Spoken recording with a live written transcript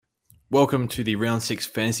Welcome to the Round 6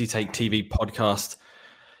 Fantasy Take TV podcast.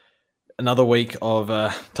 Another week of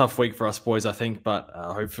tough week for us boys, I think, but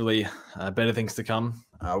hopefully better things to come.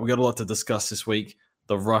 We got a lot to discuss this week.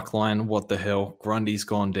 The ruck line, what the hell? Grundy's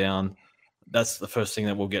gone down. That's the first thing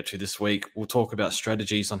that we'll get to this week. We'll talk about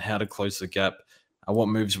strategies on how to close the gap, what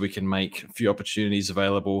moves we can make, a few opportunities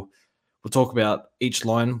available. We'll talk about each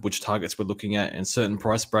line, which targets we're looking at, and certain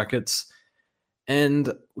price brackets. And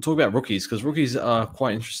we'll talk about rookies because rookies are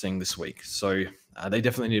quite interesting this week. So they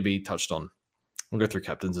definitely need to be touched on. We'll go through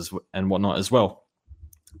captains and whatnot as well.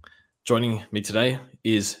 Joining me today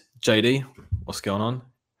is JD. What's going on?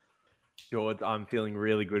 Jords, I'm feeling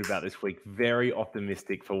really good about this week. Very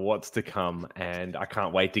optimistic for what's to come. And I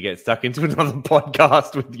can't wait to get stuck into another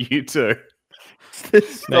podcast with you two.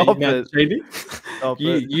 Stop it.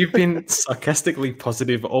 JD, you've been sarcastically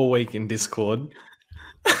positive all week in Discord.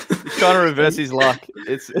 He's trying to reverse his luck.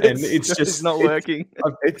 It's just not working.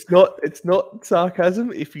 It's not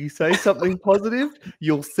sarcasm. If you say something positive,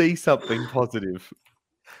 you'll see something positive.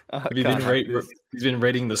 You've been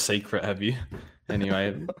reading The Secret, have you?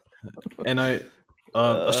 Anyway, and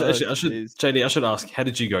JD, I should ask, how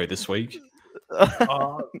did you go this week?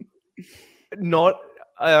 Not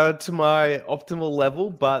to my optimal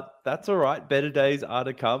level, but that's all right. Better days are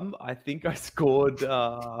to come. I think I scored,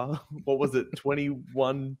 21-2?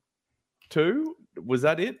 Was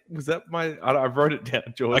that it? Was that I wrote it down,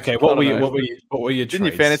 George. Okay, what were your Didn't trades?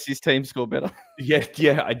 your fantasy team score better?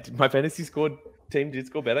 Yeah. My fantasy team did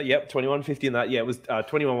score better. Yep, 21-50 in that. Yeah, it was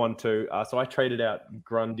 21-1-2. So I traded out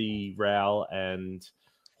Grundy, Rowell, and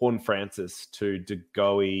Horn Francis to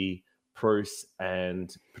DeGoey, Bruce,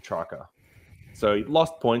 and Petrarca. So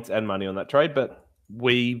lost points and money on that trade, but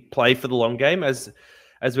we play for the long game. As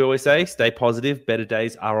we always say, stay positive. Better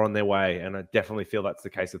days are on their way, and I definitely feel that's the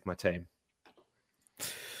case with my team.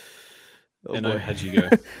 How'd you go?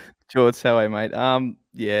 Jords, how are you, mate?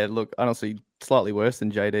 Yeah, look, honestly, slightly worse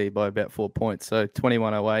than JD by about 4 points. So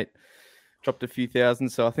 2108, dropped a few thousand.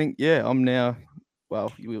 So I think, I'm now,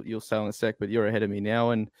 well, you'll say in a sec, but you're ahead of me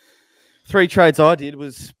now. And 3 trades I did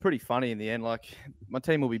was pretty funny in the end. Like, my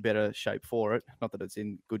team will be better shape for it. Not that it's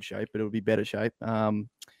in good shape, but it'll be better shape.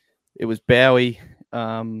 It was Bowie,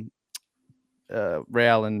 Rowell,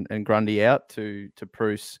 and Grundy out to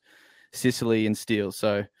Bruce, Sicily, and Steele.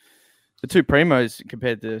 So the 2 primos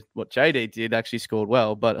compared to what JD did actually scored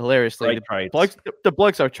well, but hilariously, the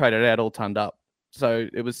blokes I've traded out all tonned up. So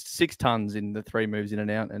it was 6 tons in the 3 moves in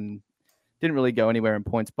and out, and didn't really go anywhere in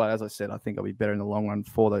points. But as I said, I think I'll be better in the long run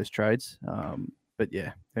for those trades. But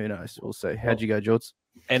yeah, who knows? We'll see. How'd you go, Jords?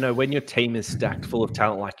 And when your team is stacked full of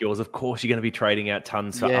talent like yours, of course you're going to be trading out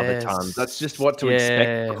tons for other tons. That's just what to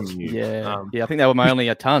expect from you. Yeah, I think they were my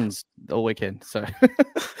only tons all weekend. So.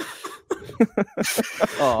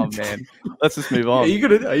 Oh man, let's just move on. Are you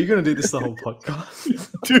gonna do this the whole podcast?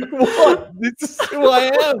 Do what? This is who I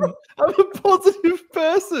am. I'm a positive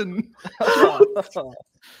person. All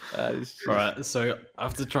right, so I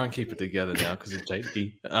have to try and keep it together now because of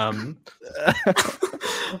JP.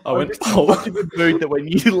 I went so much of a mood that when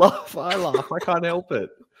you laugh, I laugh. I can't help it.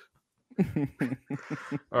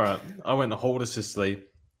 All right, I went the whole to Sicily.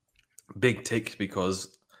 Big tick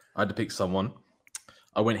because I had to pick someone.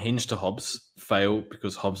 I went Hinge to Hobbs, fail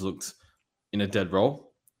because Hobbs looked in a dead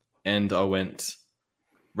roll, and I went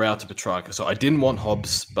Rowell to Petrarca. So I didn't want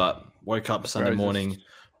Hobbs, but woke up Sunday morning,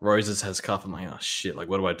 Roses has cuff. I'm like, oh shit, like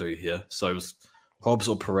what do I do here? So it was Hobbs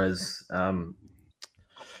or Perez.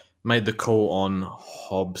 Made the call on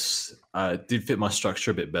Hobbs. Did fit my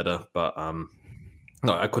structure a bit better, but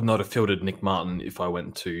no, I could not have fielded Nick Martin if I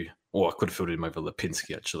went to, or I could have fielded him over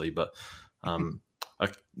Lipinski actually, but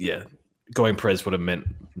going Perez would have meant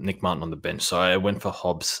Nick Martin on the bench. So I went for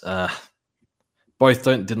Hobbs. Both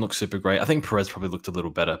didn't look super great. I think Perez probably looked a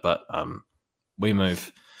little better, but we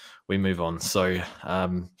move on. So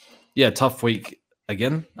tough week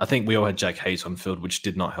again. I think we all had Jack Hayes on field, which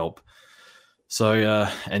did not help. So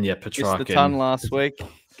Petrarca. Missed the ton last week.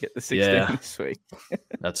 Get the 16 this week.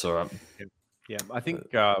 That's all right. Yeah, I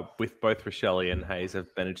think with both Rochelle and Hayes have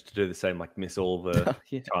managed to do the same, like miss all the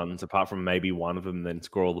tons, apart from maybe one of them, then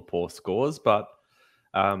score all the poor scores. But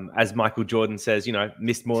as Michael Jordan says,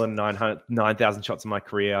 missed more than 9,000 shots in my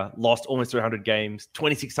career, lost almost 300 games,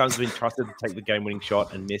 26 times been trusted to take the game-winning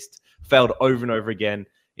shot and missed, failed over and over again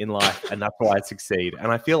in life, and that's why I succeed.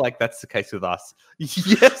 And I feel like that's the case with us.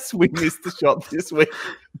 Yes, we missed the shot this week,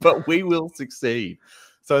 but we will succeed.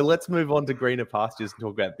 So let's move on to greener pastures and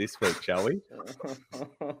talk about this week, shall we?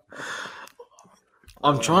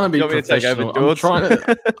 I'm trying to be professional. I'm trying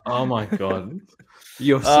to. Oh my god,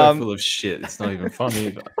 you're so full of shit. It's not even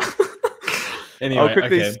funny. But... Anyway, I'll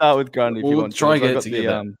quickly start with Grundy. We'll try to get it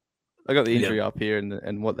together. I got the injury up here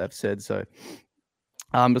and what they've said. So,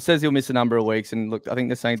 it says he'll miss a number of weeks. And look, I think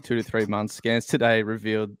they're saying 2 to 3 months. Scans today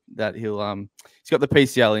revealed that he's got the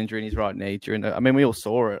PCL injury in his right knee we all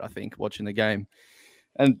saw it, I think, watching the game.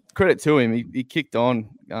 And credit to him, he kicked on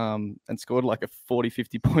and scored like a 40,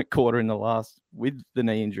 50-point quarter in the last with the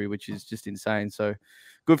knee injury, which is just insane. So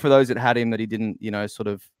good for those that had him, that he didn't, sort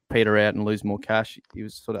of peter out and lose more cash. He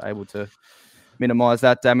was sort of able to minimize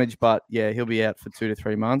that damage. But yeah, he'll be out for 2 to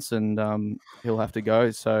 3 months and he'll have to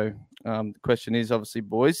go. So the question is, obviously,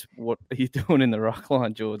 boys, what are you doing in the ruck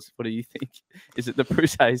line, Jords? What do you think? Is it the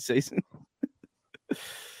Bruce Hayes season?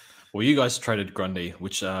 Well, you guys traded Grundy,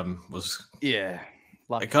 which was... Yeah.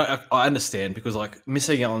 I understand, because like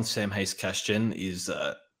missing out on Sam Hayes cash gen is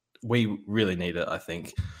we really need it, I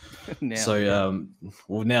think. Now, so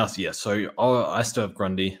now so I still have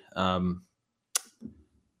Grundy.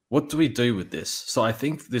 What do we do with this? So I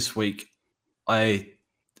think this week I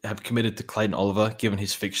have committed to Clayton Oliver, given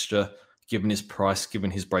his fixture, given his price,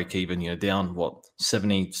 given his break even, down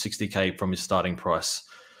 60K from his starting price.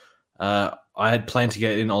 I had planned to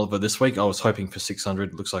get in Oliver this week. I was hoping for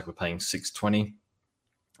 600. Looks like we're paying 620.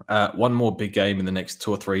 One more big game in the next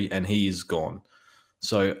 2 or 3, and he is gone.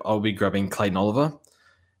 So I'll be grabbing Clayton Oliver.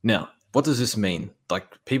 Now, what does this mean? Like,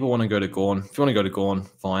 people want to go to Gorn. If you want to go to Gorn,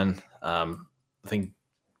 fine. I think,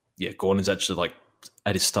 Gorn is actually like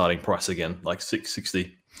at his starting price again, like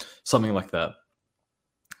 660, something like that.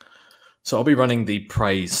 So I'll be running the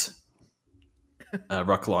Praise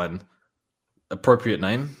ruck line. Appropriate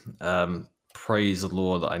name. Praise the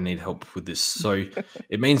Lord, I need help with this. So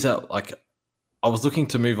it means that, like, I was looking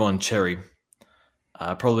to move on Cherry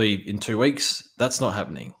probably in 2 weeks. That's not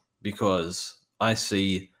happening because I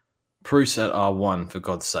see Bruce at R1, for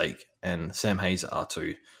God's sake, and Sam Hayes at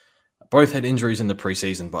R2. Both had injuries in the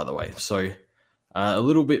preseason, by the way. So a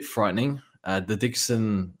little bit frightening. The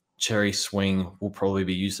Dixon Cherry swing will probably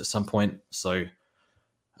be used at some point. So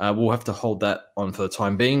we'll have to hold that on for the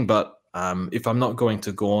time being. But if I'm not going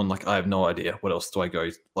to Gorn, like, I have no idea. What else do I go?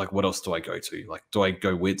 Like, what else do I go to? Like, do I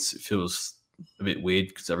go Wits? It feels a bit weird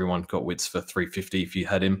because everyone got Wits for 350 if you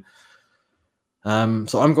had him.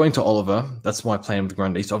 So I'm going to Oliver. That's my plan with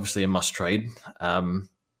Grundy. It's obviously a must trade.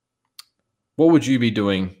 What would you be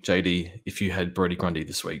doing, JD, if you had Brody Grundy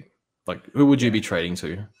this week? Like, who would you be trading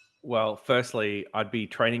to? Well, firstly, I'd be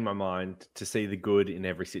training my mind to see the good in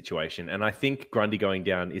every situation. And I think Grundy going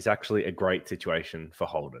down is actually a great situation for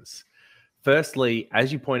holders. Firstly,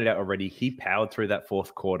 as you pointed out already, he powered through that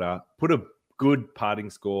fourth quarter, put a good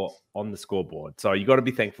parting score on the scoreboard. So you got to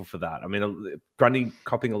be thankful for that. I mean, Grundy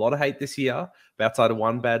copping a lot of hate this year, but outside of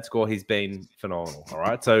one bad score, he's been phenomenal. All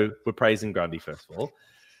right. So we're praising Grundy, first of all.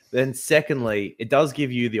 Then secondly, it does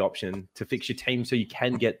give you the option to fix your team so you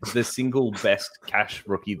can get the single best cash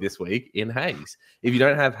rookie this week in Hayes. If you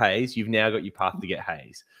don't have Hayes, you've now got your path to get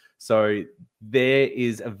Hayes. So there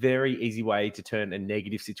is a very easy way to turn a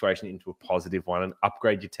negative situation into a positive one and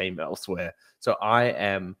upgrade your team elsewhere. So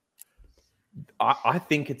I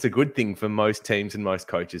think it's a good thing for most teams and most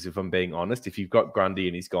coaches, if I'm being honest. If you've got Grundy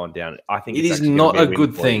and he's gone down, I think it is not a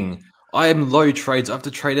good thing. I am low trades. I have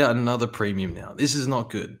to trade out another premium now. This is not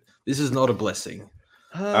good. This is not a blessing.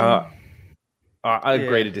 I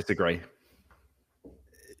agree to disagree.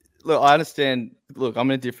 Look, I understand. Look,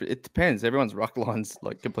 I'm in a different. It depends. Everyone's ruck line's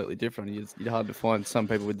like completely different. It's hard to find some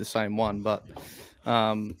people with the same one. But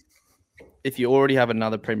if you already have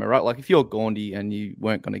another premium ruck, like if you're Grundy and you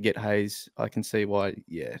weren't going to get Hayes, I can see why.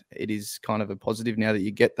 Yeah, it is kind of a positive now that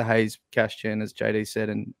you get the Hayes cash gen, as JD said,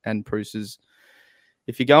 and Bruce's.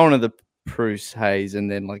 If you go on to the Bruce, Hayes, and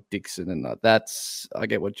then like Dixon and that's, I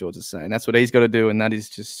get what Jords is saying. That's what he's got to do, and that is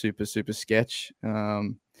just super, super sketch.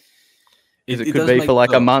 It could be for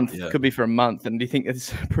like a month. Yeah. Could be for a month. And do you think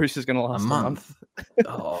Bruce is going to last a month?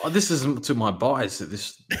 This isn't to my buys.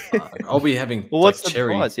 This I'll be having. Well, what's the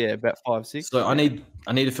Cherry price? Yeah, about 5, 6. So I need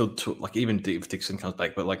to fill like even if Dixon comes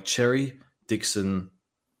back, but like Cherry,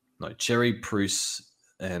 Bruce,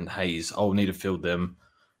 and Hayes. I'll need to fill them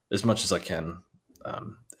as much as I can.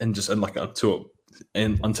 And like until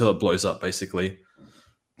it blows up, basically.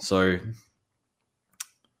 So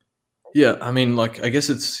yeah, I mean, like, I guess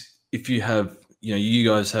it's if you have, you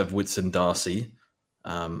guys have Wits and Darcy.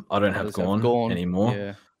 I don't have Gorn anymore.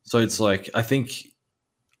 Yeah. So it's like, I think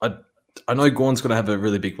I know Gorn's going to have a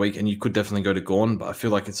really big week, and you could definitely go to Gorn, but I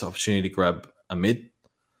feel like it's an opportunity to grab a mid,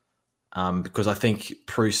 because I think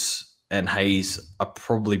Bruce and Hayes are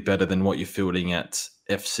probably better than what you're fielding at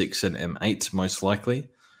F6 and M8, most likely.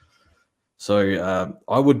 So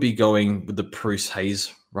I would be going with the Bruce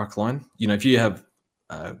Hayes ruck line. If you have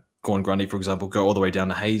Gorn Grundy, for example, go all the way down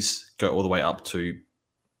to Hayes, go all the way up to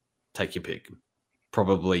take your pick.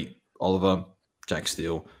 Probably Oliver, Jack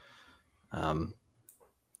Steele,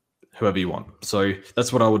 whoever you want. So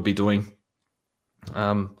that's what I would be doing.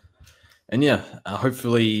 And yeah,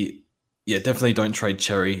 hopefully, definitely don't trade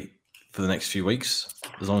Cherry for the next few weeks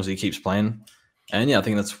as long as he keeps playing. And yeah, I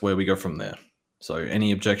think that's where we go from there. So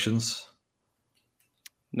any objections?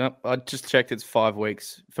 No, I just checked. It's 5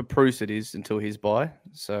 weeks. For Bruce, it is until his bye.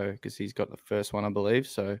 So, because he's got the first one, I believe.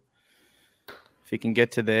 So, if he can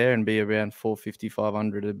get to there and be around 450,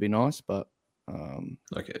 500, it'd be nice. But,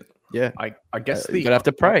 okay. Yeah. I guess you're going to have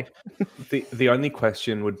to pray. The only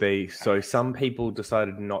question would be, so some people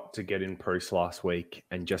decided not to get in Bruce last week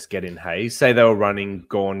and just get in Hayes. Say they were running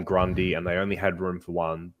Gorn, Grundy, and they only had room for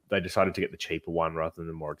one. They decided to get the cheaper one rather than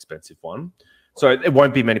the more expensive one. So it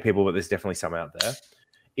won't be many people, but there's definitely some out there.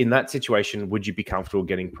 In that situation, would you be comfortable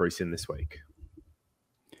getting Bruce in this week?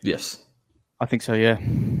 Yes. I think so, yeah.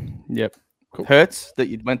 Yep. Cool. Hurts that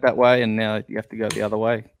you went that way and now you have to go the other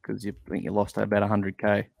way because you think you lost about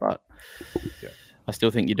 100K, but I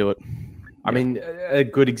still think you do it. I mean, a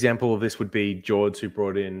good example of this would be Jords, who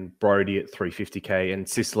brought in Brody at 350K and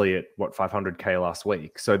Sicily at 500K last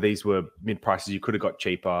week. So these were mid prices you could have got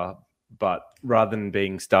cheaper, but rather than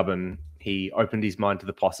being stubborn, he opened his mind to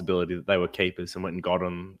the possibility that they were keepers and went and got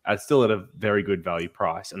them still at a very good value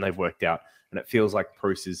price, and they've worked out. And it feels like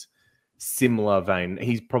Bruce is similar vein.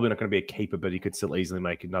 He's probably not going to be a keeper, but he could still easily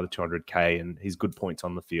make another 200K, and he's good points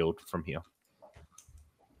on the field from here.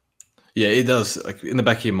 Yeah, it does. Like in the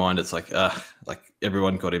back of your mind, it's like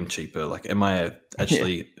everyone got him cheaper. Like, am I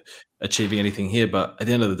actually achieving anything here? But at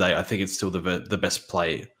the end of the day, I think it's still the best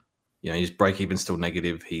play. You know, his break even's still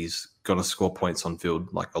negative. He's going to score points on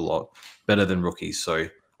field like a lot better than rookies. So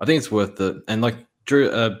I think it's worth it. And like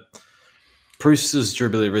Bruce's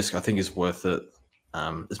durability risk, I think is worth it.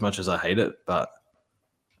 As much as I hate it, but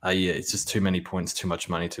it's just too many points, too much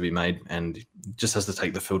money to be made, and just has to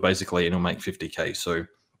take the field basically, and he'll make 50K. So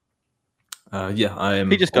I am.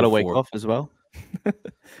 He just got a week off as well.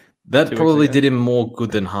 That probably did him more good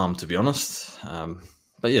than harm, to be honest.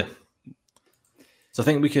 But yeah. So I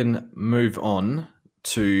think we can move on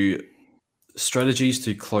to strategies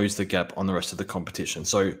to close the gap on the rest of the competition.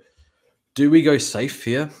 So do we go safe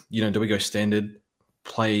here? You know, do we go standard,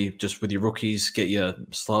 play just with your rookies, get your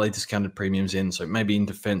slightly discounted premiums in? So maybe in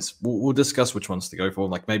defense, we'll discuss which ones to go for.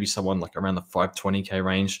 Like maybe someone like around the 520K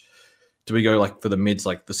range. Do we go like for the mids,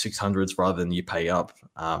 like the 600s rather than you pay up?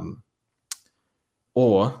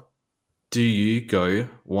 Or do you go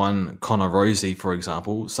one Connor Rosie, for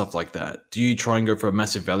example, stuff like that? Do you try and go for a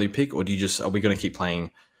massive value pick, or do you are we going to keep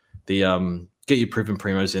playing the get your proven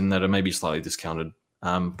primos in that are maybe slightly discounted?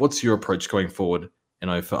 What's your approach going forward,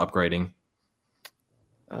 for upgrading?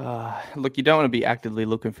 Look, you don't want to be actively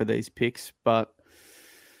looking for these picks, but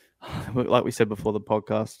like we said before the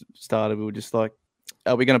podcast started, we were just like,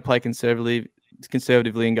 are we going to play conservatively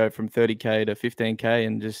and go from 30K to 15K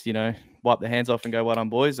and just, wipe the hands off and go, well done,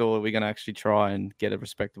 boys? Or are we going to actually try and get a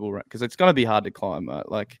respectable rank? Because it's going to be hard to climb. Right?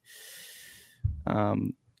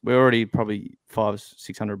 We're already probably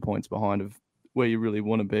 500-600 points behind of where you really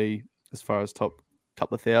want to be as far as top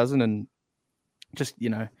couple of thousand, and just,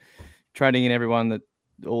 trading in everyone that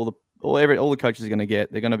all the coaches are going to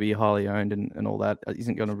get. They're going to be highly owned and all that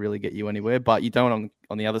isn't going to really get you anywhere. But you don't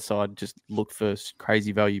on the other side just look for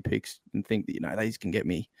crazy value picks and think that these can get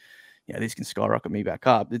me, these can skyrocket me back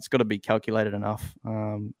up. It's got to be calculated enough.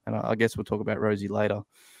 And I guess we'll talk about Rosie later.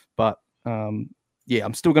 But I'm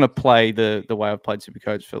still going to play the way I've played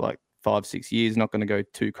Supercoach for like 5-6 years. Not going to go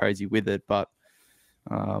too crazy with it, but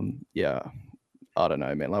I don't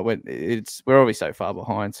know, man. Like we're always so far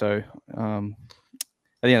behind. So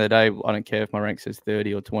at the end of the day, I don't care if my rank says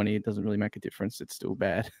 30 or 20. It doesn't really make a difference. It's still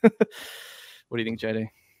bad. What do you think, JD?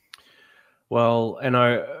 Well,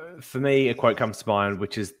 for me, a quote comes to mind,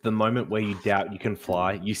 which is the moment where you doubt you can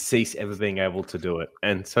fly, you cease ever being able to do it.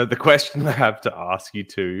 And so the question I have to ask you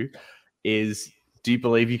two is, do you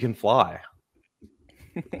believe you can fly?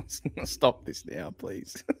 Stop this now,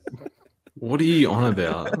 please. What are you on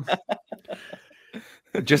about?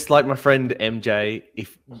 Just like my friend MJ,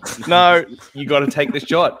 if you got to take the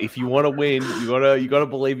shot. If you want to win, you got to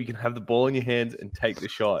believe you can have the ball in your hands and take the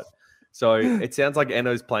shot. So it sounds like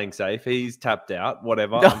Enno's playing safe. He's tapped out.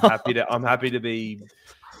 Whatever. I'm happy to be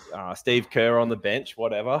Steve Kerr on the bench.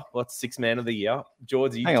 Whatever. What's sixth man of the year?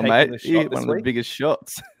 Jords, hang on, mate. You hit one of the biggest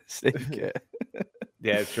shots, Steve Kerr.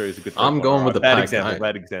 Yeah, it's true. It's a good. I'm going with the pack.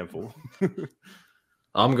 Bad example.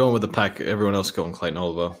 I'm going with the pack. Everyone else going Clayton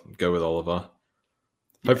Oliver. Go with Oliver.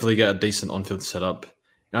 Hopefully get a decent on-field setup.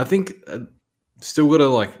 And I think still got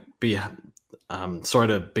to be sorry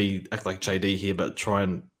to act like JD here, but try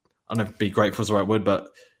and, I don't know if be grateful is the right word, but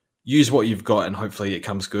use what you've got and hopefully it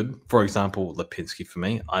comes good. For example, Lipinski for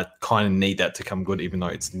me, I kind of need that to come good, even though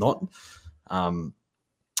it's not.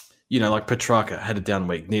 Like Petrarca had a down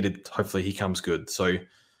week, hopefully he comes good. So,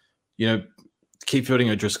 keep fielding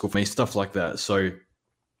O'Driscoll for me, stuff like that. So,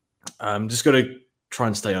 just got to try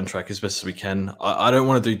and stay on track as best as we can. I don't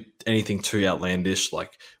want to do anything too outlandish.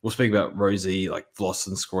 Like we'll speak about Rosie, like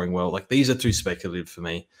Vlossen scoring well. Like these are too speculative for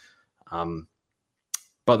me,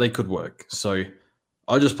 but they could work. So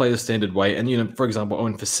I'll just play the standard way. And, for example, I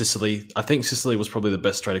went for Sicily. I think Sicily was probably the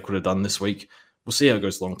best trade I could have done this week. We'll see how it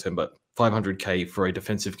goes long term, but 500K for a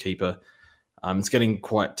defensive keeper. It's getting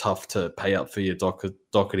quite tough to pay up for your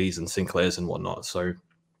Dohertys and Sinclairs and whatnot. So,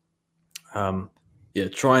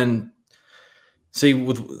 try and see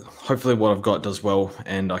with hopefully what I've got does well,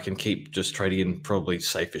 and I can keep just trading in probably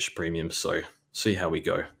safe-ish premiums. So, see how we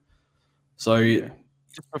go. So,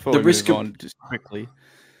 just before we move on, just quickly,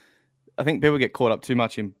 I think people get caught up too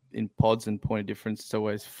much in pods and point of difference. It's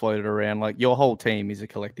always floated around. Like your whole team is a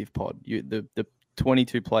collective pod. The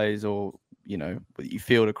 22 players or you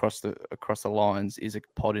field across the lines is a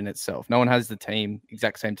pod in itself. No one has the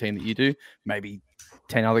exact same team that you do. Maybe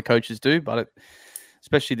 10 other coaches do, but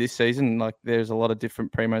especially this season, like there's a lot of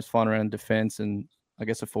different primos flying around defense, and I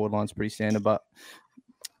guess the forward line's pretty standard. But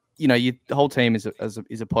the whole team is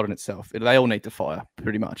a pod in itself. They all need to fire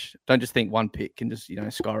pretty much. Don't just think one pick can just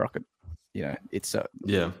skyrocket. It's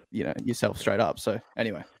yourself straight up. So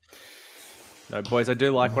anyway. No, boys, I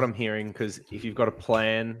do like what I'm hearing, because if you've got a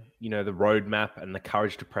plan, the roadmap and the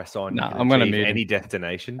courage to press on, I'm going to move any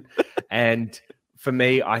destination. And for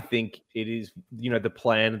me, I think it is, the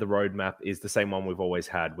plan, the roadmap is the same one we've always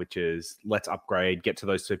had, which is let's upgrade, get to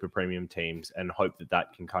those super premium teams, and hope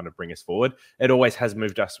that can kind of bring us forward. It always has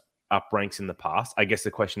moved us up ranks in the past. I guess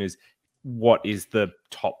the question is, what is the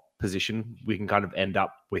top position we can kind of end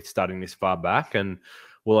up with starting this far back? And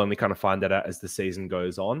we'll only kind of find that out as the season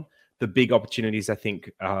goes on. The big opportunities, I think,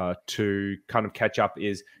 to kind of catch up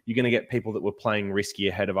is you're going to get people that were playing risky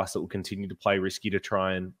ahead of us that will continue to play risky to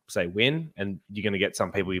try and, say, win. And you're going to get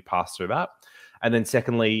some people who pass through that. And then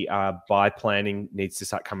secondly, buy planning needs to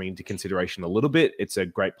start coming into consideration a little bit. It's a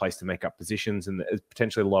great place to make up positions, and there's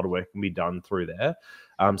potentially a lot of work can be done through there.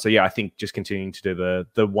 I think just continuing to do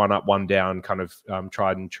the one up, one down kind of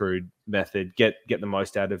tried and true method, get the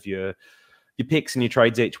most out of your picks and your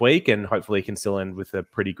trades each week, and hopefully you can still end with a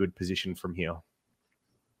pretty good position from here.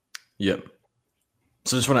 Yep.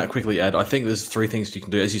 So just want to quickly add, I think there's 3 things you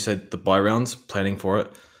can do. As you said, the buy rounds, planning for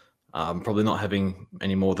it. Probably not having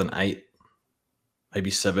any more than 8,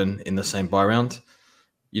 maybe 7 in the same buy round.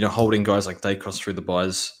 Holding guys like Dacos through the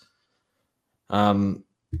buys. Having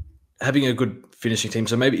a good finishing team.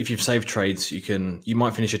 So maybe if you've saved trades, you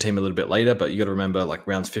might finish your team a little bit later, but you got to remember, like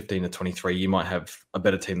rounds 15 to 23, you might have a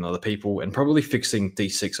better team than other people, and probably fixing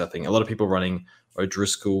D6. I think a lot of people running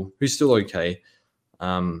O'Driscoll, who's still okay,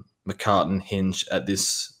 McCartan, Hinge at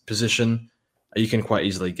this position. You can quite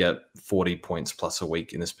easily get 40 points plus a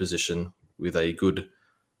week in this position with a good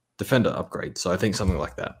defender upgrade. So I think something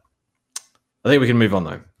like that. I think we can move on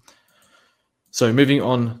though. So moving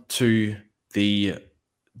on to the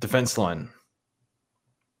defense line.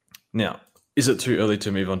 Now, is it too early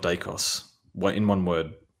to move on Dacos? In one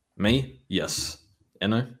word. Me? Yes.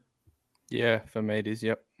 Enno? Yeah, for me it is,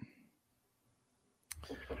 yep.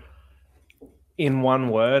 In one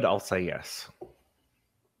word, I'll say yes.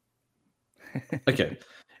 Okay.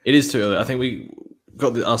 It is too early. I think we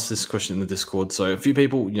got asked this question in the Discord. So a few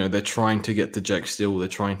people, they're trying to get to Jack Steele. They're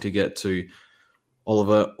trying to get to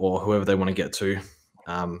Oliver or whoever they want to get to.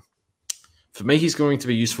 For me, he's going to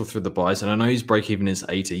be useful through the buys, and I know his break-even is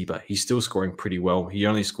 80, but he's still scoring pretty well. He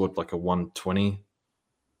only scored like a 120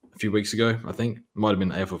 a few weeks ago, I think. It might have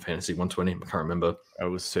been AFL Fantasy 120. I can't remember. It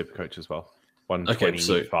was Supercoach as well.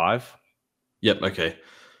 125. Okay, yep, okay.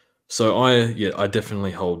 So I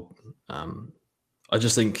definitely hold. I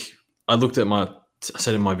just think I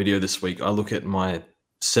said in my video this week, I look at my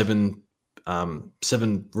seven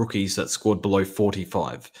rookies that scored below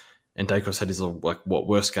 45. And Dacos had his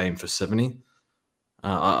worst game for 70.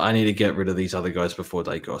 I need to get rid of these other guys before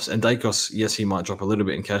Dacos. And Dacos, yes, he might drop a little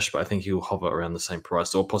bit in cash, but I think he'll hover around the same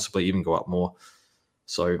price or possibly even go up more.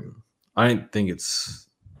 So I don't think it's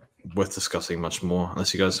worth discussing much more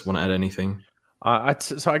unless you guys want to add anything.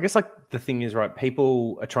 So I guess the thing is, right,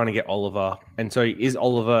 people are trying to get Oliver. And so is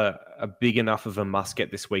Oliver a big enough of a must get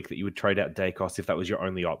this week that you would trade out Dacos if that was your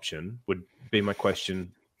only option? Would be my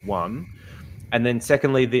question 1. And then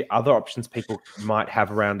secondly, the other options people might have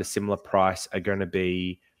around a similar price are going to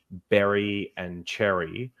be Berry and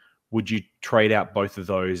Cherry. Would you trade out both of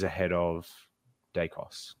those ahead of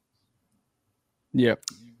Dacos? Yep.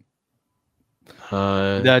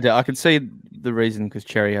 I could see the reason because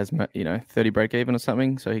Cherry has 30 break even or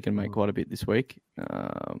something, so he can make quite a bit this week.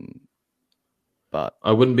 But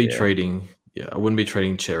I wouldn't be trading. Yeah, I wouldn't be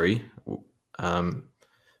trading Cherry.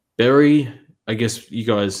 Berry, I guess you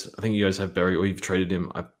guys. I think you guys have Berry, or you've traded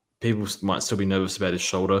him. People might still be nervous about his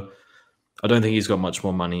shoulder. I don't think he's got much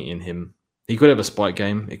more money in him. He could have a spike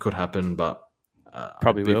game. It could happen, but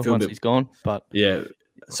probably will once he's gone. But yeah,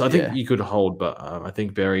 so I think you could hold, but I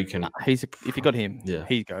think Berry can. If you got him,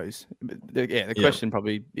 he goes. The question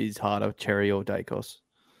probably is harder, Cherry or Dacos.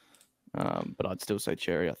 But I'd still say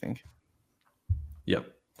Cherry, I think. Yep.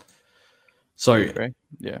 So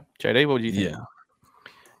yeah, JD, what do you think?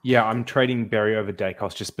 Yeah, I'm trading Berry over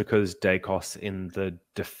Dacos just because Dacos in the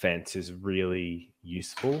defense is really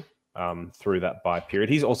useful through that bye period.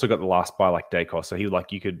 He's also got the last bye like Dacos, so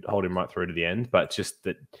you could hold him right through to the end. But just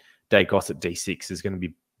that Dacos at D6 is going to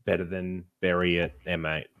be better than Berry at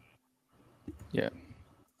M8. Yeah.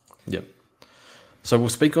 Yep. So we'll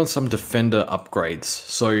speak on some defender upgrades.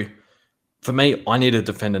 So for me, I need a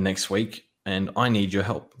defender next week, and I need your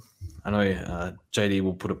help. I know JD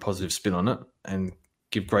will put a positive spin on it and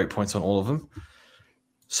give great points on all of them.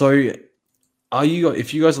 So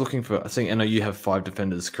if you guys are looking for, I know you have 5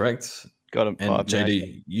 defenders, correct? Got him. And 5.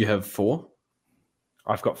 JD, you have 4?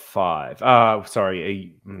 I've got 5.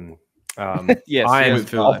 Sorry. Yes, I am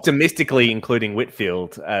optimistically including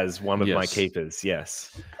Whitfield as one of my keepers.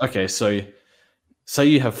 Yes. Okay, so say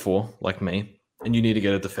you have 4, like me, and you need to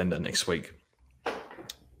get a defender next week.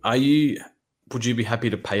 Would you be happy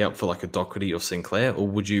to pay up for like a Doherty or Sinclair, or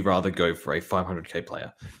would you rather go for a 500k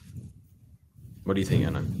player? What do you think,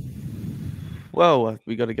 Anna? Well,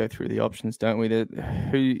 we got to go through the options, don't we?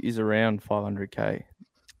 Who is around 500k?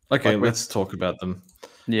 Okay, let's talk about them.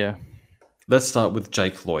 Yeah. Let's start with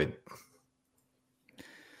Jake Lloyd.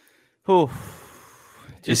 Oh,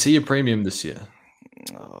 Is he a premium this year?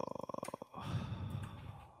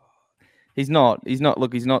 He's not.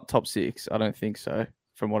 Look, he's not top 6. I don't think so,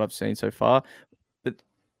 from what I've seen so far. But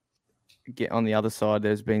get on the other side,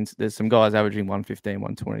 there's some guys averaging 115,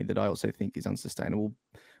 120 that I also think is unsustainable,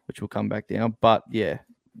 which will come back down. But yeah,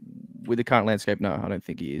 with the current landscape, no, I don't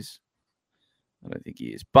think he is.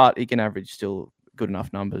 But he can average still good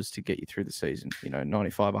enough numbers to get you through the season.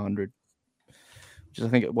 95, 100, which is I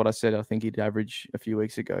think what I said. I think he'd average a few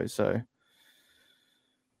weeks ago. So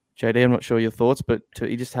JD, I'm not sure your thoughts, but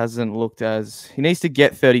he just hasn't looked he needs to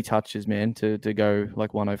get 30 touches, man, to go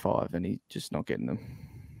like 105, and he's just not getting them.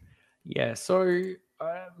 Yeah, so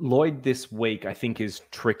Lloyd this week I think is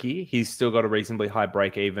tricky. He's still got a reasonably high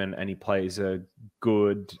break even, and he plays a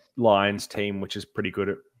good Lions team, which is pretty good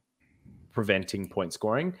at preventing point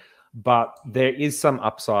scoring. But there is some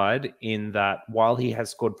upside in that while he has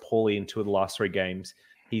scored poorly in 2 of the last 3 games,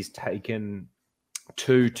 he's taken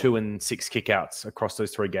 2, and 6 kickouts across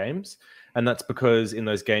those 3 games. And that's because in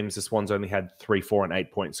those games, the Swans only had 3, 4, and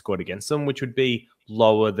 8 points scored against them, which would be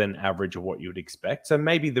lower than average of what you would expect. So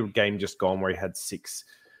maybe the game just gone where he had 6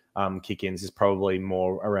 kick-ins is probably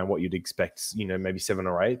more around what you'd expect, maybe 7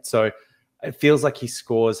 or 8. So it feels like his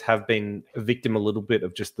scores have been a victim a little bit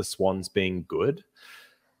of just the Swans being good,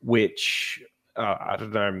 which I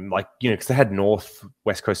don't know, because they had North,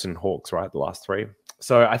 West Coast, and Hawks, right, the last 3.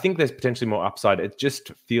 So I think there's potentially more upside. It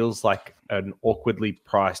just feels like an awkwardly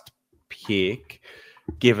priced pick,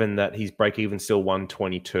 given that he's break-even still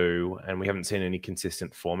 122, and we haven't seen any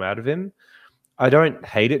consistent form out of him. I don't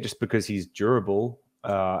hate it just because he's durable,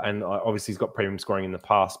 and obviously he's got premium scoring in the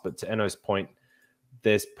past, but to Enno's point,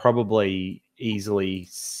 there's probably easily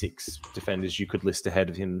 6 defenders you could list ahead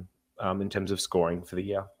of him in terms of scoring for the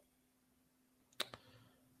year.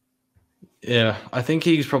 Yeah, I think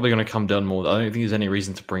he's probably going to come down more. I don't think there's any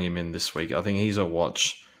reason to bring him in this week. I think he's a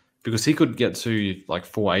watch because he could get to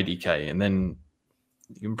like 480k, and then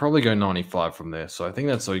you can probably go 95 from there. So I think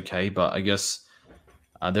that's okay, but I guess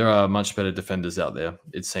there are much better defenders out there,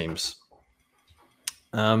 it seems.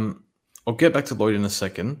 I'll get back to Lloyd in a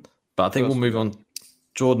second, but I think we'll move on.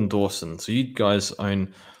 Jordan Dawson. So you guys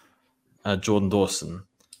own Jordan Dawson.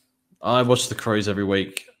 I watch the Crows every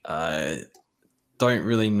week. Don't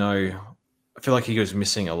really know. I feel like he goes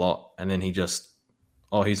missing a lot, and then he's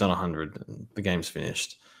on 100. And the game's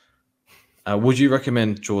finished. Would you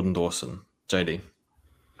recommend Jordan Dawson, JD?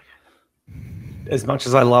 As much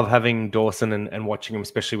as I love having Dawson and watching him,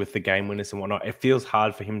 especially with the game winners and whatnot, it feels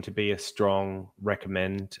hard for him to be a strong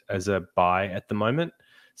recommend as a buy at the moment.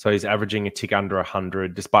 So he's averaging a tick under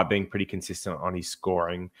 100, despite being pretty consistent on his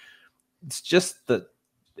scoring. It's just that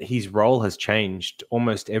his role has changed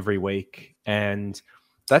almost every week. And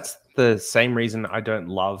that's the same reason I don't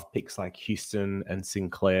love picks like Houston and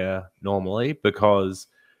Sinclair normally, because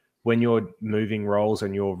when you're moving roles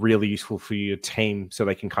and you're really useful for your team so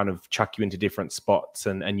they can kind of chuck you into different spots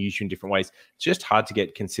and use you in different ways, it's just hard to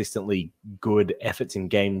get consistently good efforts in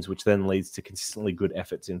games, which then leads to consistently good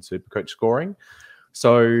efforts in Supercoach scoring.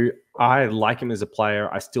 So I like him as a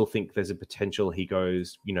player. I still think there's a potential he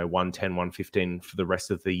goes, 110, 115 for the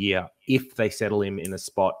rest of the year if they settle him in a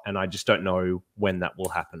spot, and I just don't know when that will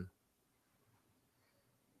happen.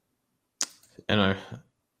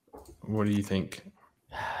 What do you think?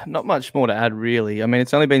 Not much more to add, really. I mean,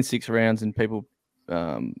 it's only been 6 rounds, and people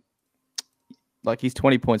he's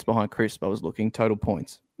 20 points behind Crisp. I was looking total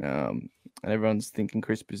points, and everyone's thinking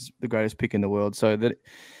Crisp is the greatest pick in the world. So that,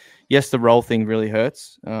 yes, the role thing really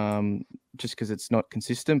hurts, just because it's not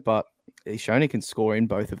consistent. But he's shown he can score in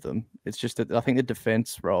both of them. It's just that I think the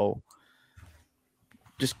defense role,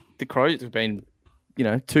 just the Crows have been,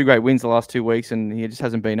 2 great wins the last 2 weeks, and he just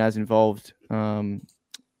hasn't been as involved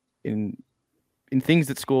in things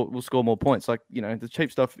that will score more points. Like, the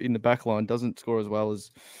cheap stuff in the back line doesn't score as well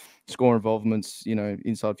as score involvements,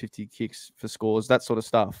 inside 50 kicks for scores, that sort of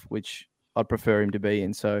stuff, which I'd prefer him to be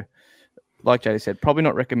in. So, like JD said, probably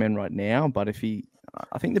not recommend right now, but I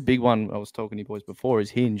think the big one I was talking to you boys before is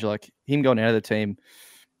Hinge. Like, him going out of the team,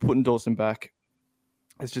 putting Dawson back,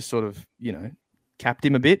 has just sort of, capped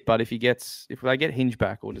him a bit. But if they get Hinge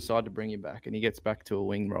back or decide to bring him back and he gets back to a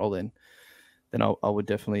wing role, then I would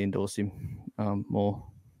definitely endorse him more.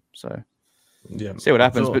 So yeah, see what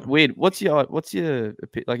happens. But weird. What's your like?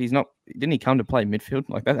 Didn't he come to play midfield?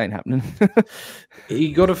 Like, that ain't happening.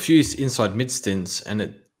 He got a few inside mid stints, and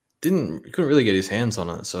he couldn't really get his hands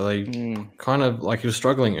on it. So they kind of, like, he was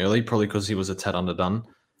struggling early, probably because he was a tad underdone.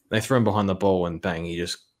 They threw him behind the ball, and bang, he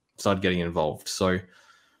just started getting involved. So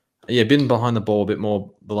yeah, been behind the ball a bit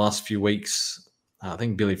more the last few weeks. I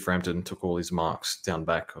think Billy Frampton took all his marks down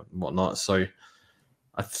back and whatnot. So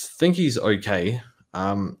I think he's okay.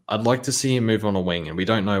 I'd like to see him move on a wing, and we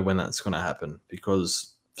don't know when that's going to happen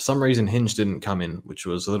because for some reason Hinge didn't come in, which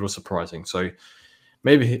was a little surprising. So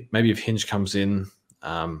maybe if Hinge comes in,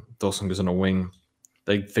 Dawson goes on a wing,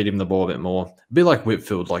 they feed him the ball a bit more. A bit like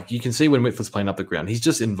Whitfield. Like, you can see when Whitfield's playing up the ground, he's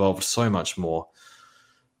just involved so much more.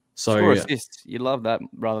 So score assist, you love that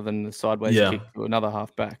rather than the sideways kick to another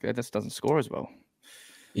half back. That just doesn't score as well.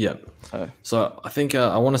 Yeah. So I think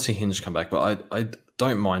I want to see Hinge come back, but I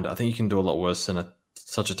don't mind. I think you can do a lot worse than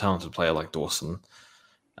such a talented player like Dawson.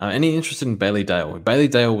 Any interest in Bailey Dale? Bailey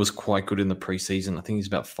Dale was quite good in the preseason. I think he's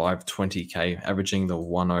about 520k, averaging the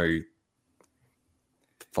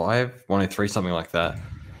 105, 103, something like that.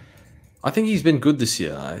 I think he's been good this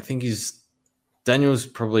year. I think Daniel's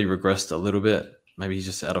probably regressed a little bit. Maybe he's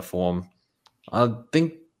just out of form. I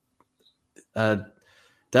think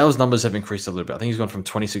Dale's numbers have increased a little bit. I think he's gone from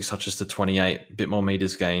 26 touches to 28, a bit more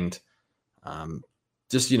meters gained.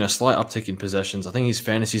 Just, slight uptick in possessions. I think his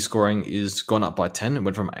fantasy scoring is gone up by 10. It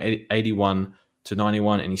went from 81 to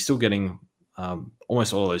 91, and he's still getting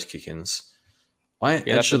almost all of those kick-ins. I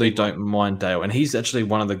actually don't mind Dale, and he's actually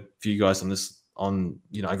one of the few guys I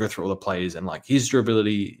go through all the players, and like, his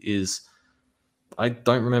durability is, I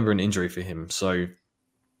don't remember an injury for him. So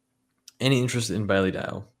any interest in Bailey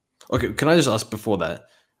Dale? Okay, can I just ask before that,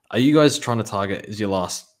 are you guys trying to target as your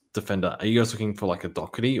last defender? Are you guys looking for like a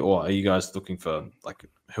Doherty, or are you guys looking for like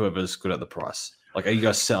whoever's good at the price? Like, are you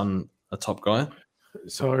guys set on a top guy?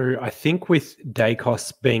 So I think with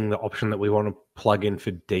Dacos being the option that we want to plug in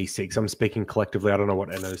for D6, I'm speaking collectively. I don't know what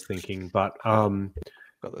Enno's thinking, but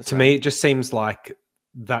to me, it just seems like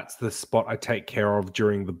that's the spot I take care of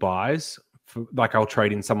during the buys. Like, I'll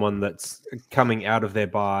trade in someone that's coming out of their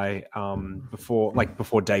buy before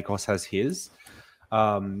Dacos has his.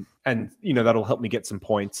 And that'll help me get some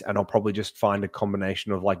points, and I'll probably just find a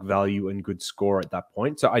combination of like value and good score at that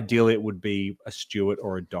point. So ideally it would be a Stewart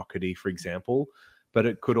or a Doherty, for example, but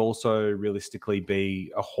it could also realistically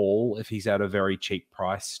be a Hall if he's at a very cheap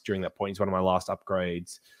price during that point. He's one of my last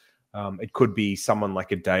upgrades. It could be someone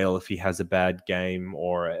like a Dale if he has a bad game,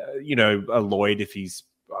 or a Lloyd if he's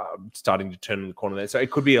starting to turn the corner there. So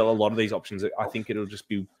it could be a lot of these options. I think it'll just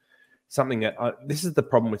be something that this is the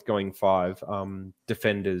problem with going 5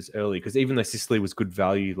 defenders early, because even though Sicily was good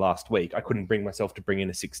value last week, I couldn't bring myself to bring in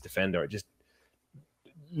a 6th defender.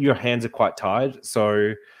 Your hands are quite tired.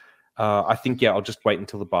 So I think, I'll just wait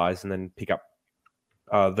until the buys and then pick up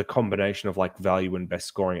the combination of like value and best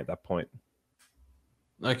scoring at that point.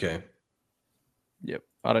 Okay. Yep.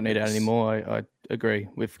 I don't need it anymore. I agree.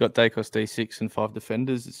 We've got Dacos D6 and 5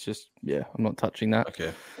 defenders. It's just, I'm not touching that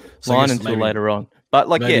line until later on. But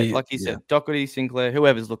like you said, Doherty, Sinclair,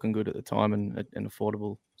 whoever's looking good at the time and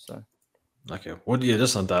affordable. So, okay. Well,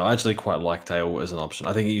 just on Dale, I actually quite like Dale as an option.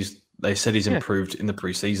 I think they said he's improved in the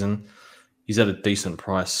preseason. He's at a decent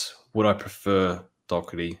price. Would I prefer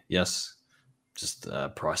Doherty? Yes, just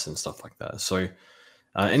price and stuff like that. So,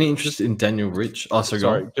 any interest in Daniel Rich? Oh,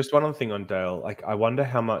 sorry, just one other thing on Dale. Like, I wonder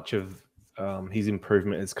how much of his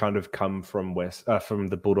improvement has kind of come from from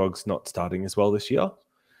the Bulldogs not starting as well this year.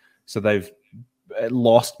 So they've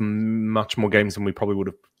lost much more games than we probably would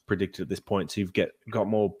have predicted at this point. So you've got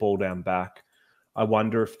more ball down back. I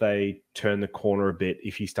wonder if they turn the corner a bit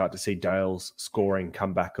if you start to see Dale's scoring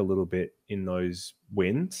come back a little bit in those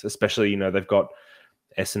wins, especially, they've got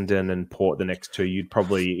Essendon and Port the next two. You'd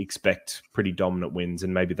probably expect pretty dominant wins,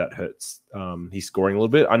 and maybe that hurts his scoring a little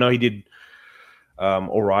bit. I know he did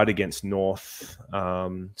all right against North,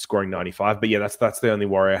 scoring 95, but yeah, that's the only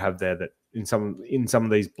worry I have there, that in some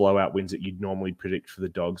of these blowout wins that you'd normally predict for the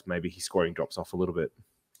Dogs, maybe his scoring drops off a little bit.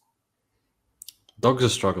 Dogs are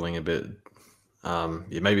struggling a bit.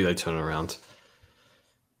 Maybe they turn around.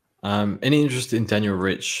 Any interest in Daniel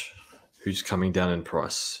Rich, who's coming down in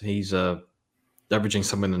price? He's averaging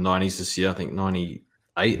somewhere in the 90s this year. I think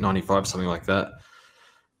 98, 95, something like that.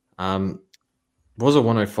 Was a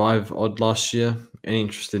 105 odd last year. Any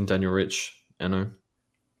interest in Daniel Rich, Anno?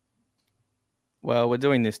 Well, we're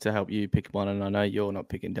doing this to help you pick one, and I know you're not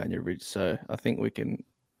picking Daniel Rich, so I think we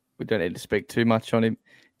don't need to speak too much on him.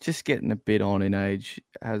 Just getting a bit on in age,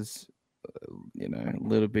 has a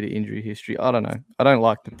little bit of injury history. I don't know. I don't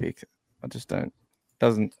like the pick. I just don't.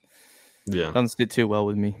 Doesn't sit too well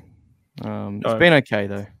with me. It's been okay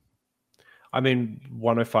though. I mean,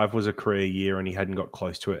 105 was a career year, and he hadn't got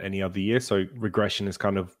close to it any other year. So regression is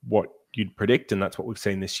kind of what you'd predict, and that's what we've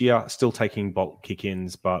seen this year. Still taking bulk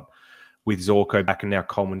kick-ins, but with Zorko back and now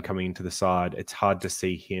Coleman coming into the side, it's hard to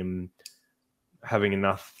see him having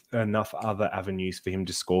enough other avenues for him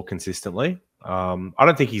to score consistently. I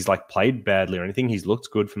don't think he's played badly or anything. He's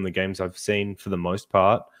looked good from the games I've seen for the most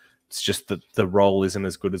part. It's just that the role isn't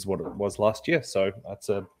as good as what it was last year. So that's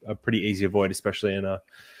a pretty easy avoid, especially in an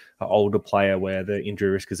older player where the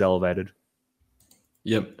injury risk is elevated.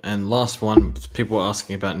 Yep. And last one, people were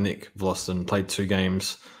asking about Nick Vlosten. Played 2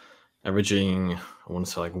 games, averaging, I want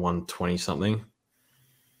to say 120 something.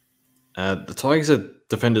 The Tigers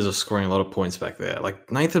defenders are scoring a lot of points back there.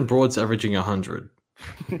 Nathan Broad's averaging 100.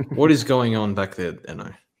 What is going on back there,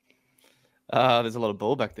 Eno? There's a lot of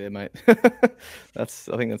ball back there, mate. I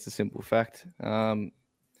think that's a simple fact.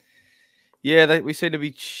 We seem to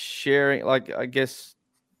be sharing. I guess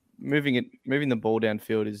moving the ball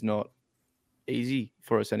downfield is not easy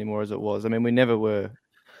for us anymore as it was. I mean, we never were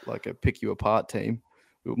like a pick you apart team.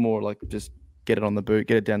 We were more like just get it on the boot,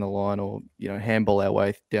 get it down the line, or handball our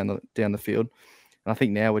way down the field. And I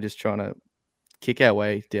think now we're just trying to kick our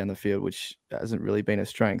way down the field, which hasn't really been a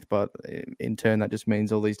strength. But in turn, that just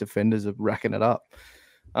means all these defenders are racking it up.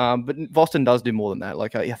 But Boston does do more than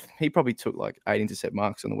that. He probably took 8 intercept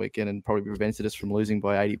marks on the weekend and probably prevented us from losing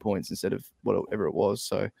by 80 points instead of whatever it was.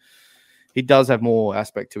 So he does have more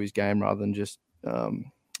aspect to his game rather than just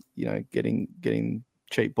getting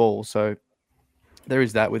cheap balls. So there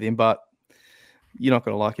is that with him, but you're not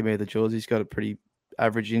going to like him either, Jords. He's got a pretty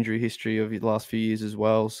average injury history of the last few years as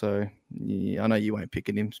well. So I know you won't pick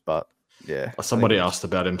him, but yeah. Somebody asked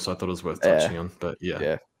about him, so I thought it was worth touching on. But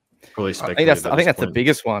yeah. Probably I think that's the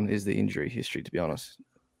biggest one is the injury history, to be honest.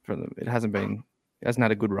 It hasn't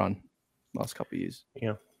had a good run last couple of years.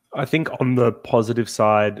 Yeah. I think on the positive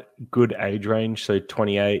side, good age range, so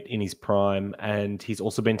 28 in his prime, and he's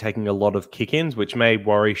also been taking a lot of kick-ins, which may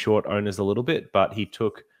worry short owners a little bit, but he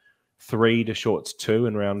took 3 to shorts 2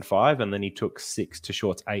 in round 5, and then he took 6 to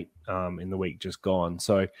shorts 8 in the week just gone.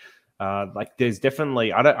 So there's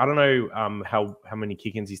definitely I don't know how many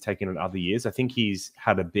kick-ins he's taken in other years. I think he's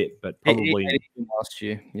had a bit, but probably he last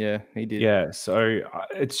year. Yeah, he did. Yeah, so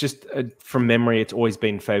it's just from memory, it's always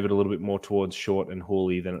been favoured a little bit more towards Short and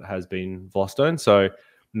Hawley than it has been Vlostone. So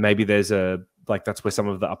maybe there's that's where some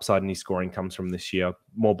of the upside in his scoring comes from this year.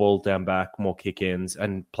 More ball down back, more kick-ins,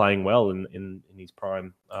 and playing well in his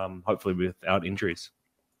prime, hopefully without injuries.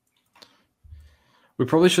 We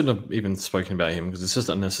probably shouldn't have even spoken about him because it's just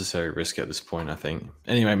unnecessary risk at this point, I think.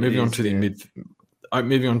 Anyway, moving on to the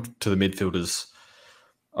midfielders.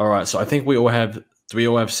 All right, so I think we all have. Do we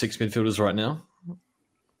all have 6 midfielders right now?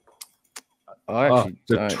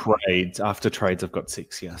 After trades, I've got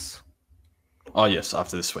 6. Yes. Oh yes,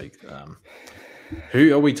 after this week.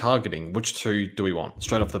 Who are we targeting? Which 2 do we want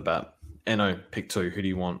straight off the bat? Eno, pick 2. Who do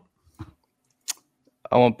you want?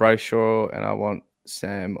 I want Brayshaw and I want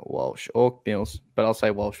Sam Walsh or Mills, but I'll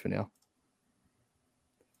say Walsh for now.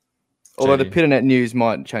 Although the Pitternet news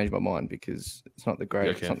might change my mind because it's not the great,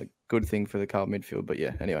 It's not the good thing for the Carl midfield. But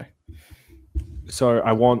yeah, anyway. So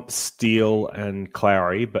I want Steele and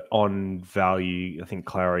Clary, but on value, I think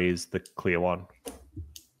Clary is the clear one.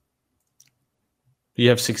 You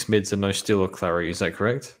have 6 mids and no Steele or Clary. Is that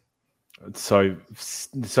correct? So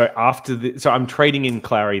I'm trading in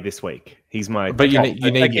Clary this week. He's my. But you need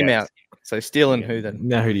take him out. So Steele and who then?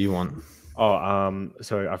 Now who do you want?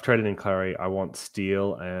 So I've traded in Clary. I want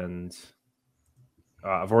Steele and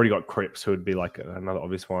I've already got Cripps, who would be like another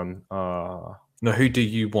obvious one. No, who do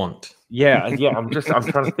you want? Yeah. I'm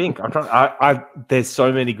trying to think. There's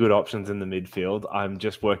so many good options in the midfield. I'm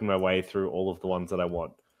just working my way through all of the ones that I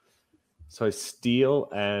want. So Steele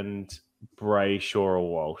and Brayshaw or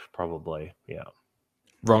Walsh, probably. Yeah.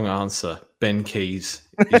 Wrong answer. Ben Keys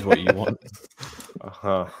is what you want.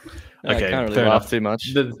 Okay, can't really laugh too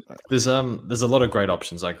much. There's a lot of great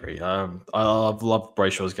options. I agree. I've loved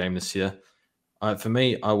Brayshaw's game this year. For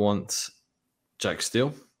me, I want Jack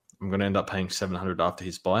Steele. I'm going to end up paying $700 after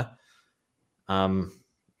his buy. And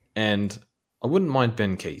I wouldn't mind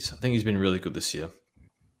Ben Keys. I think he's been really good this year.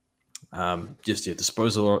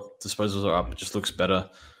 Disposals are up. It just looks better.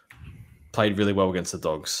 Played really well against the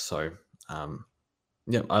Dogs. So,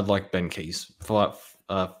 I'd like Ben Keys for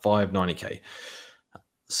 590k.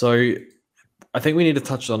 So, I think we need to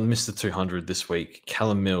touch on Mr. 200 this week,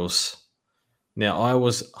 Callum Mills. Now, I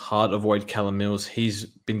was hard avoid Callum Mills. He's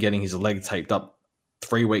been getting his leg taped up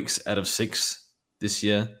 3 weeks out of 6 this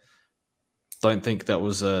year. Don't think that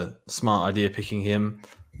was a smart idea picking him.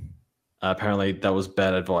 Apparently, that was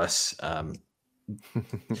bad advice.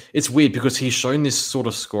 It's weird because he's shown this sort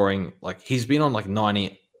of scoring. Like, he's been on like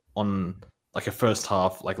 90 on like a first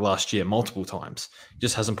half, like last year, multiple times. He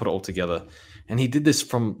just hasn't put it all together. And he did this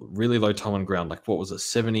from really low time on ground. Like, what was it,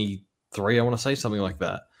 73, I want to say, something like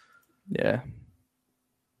that. Yeah.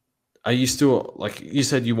 Are you still, like, you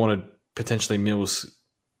said you wanted potentially Mills,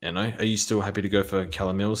 are you still happy to go for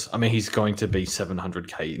Callum Mills? I mean, he's going to be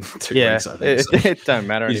 700k in 2 weeks, I think. So it don't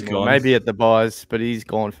matter anymore. Gone. Maybe at the buys, but he's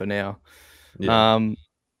gone for now.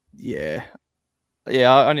 Yeah.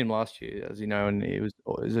 I owned him last year, as you know, and it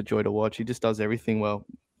was a joy to watch. He just does everything well.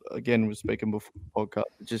 Again, we're speaking before the podcast,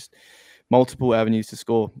 just multiple avenues to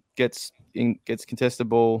score. Gets contested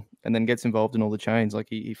ball and then gets involved in all the chains. Like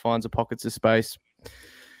he finds the pockets of space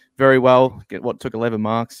very well. Took 11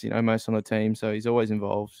 marks, most on the team. So he's always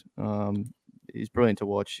involved. He's brilliant to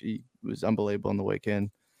watch. He was unbelievable on the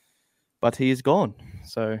weekend, but he is gone.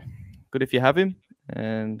 So good if you have him,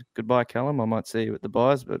 and goodbye, Callum. I might see you at the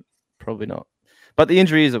buys, but probably not. But the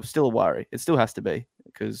injury is still a worry. It still has to be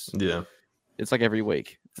because it's like every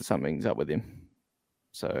week something's up with him.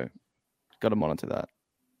 So got to monitor that.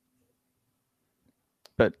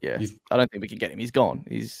 But I don't think we can get him. He's gone.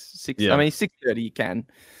 He's 6. I mean, he's 630. You can,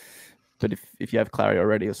 but if you have Clary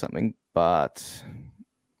already or something. But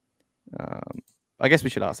I guess we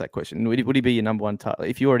should ask that question. Would he be your number one target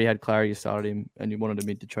if you already had Clary, you started him, and you wanted him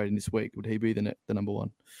into trading this week? Would he be the number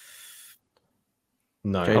one?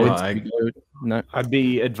 No, no. I'd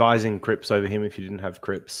be advising Cripps over him if you didn't have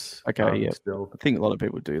Cripps. Okay, still. I think a lot of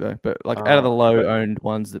people do though, but like out of the low-owned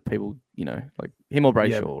ones that people, like him or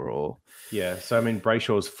Brayshaw or. Yeah, so I mean,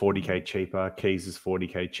 Brayshaw's 40k cheaper. Keys is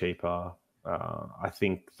 40k cheaper. I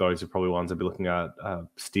think those are probably ones I'd be looking at.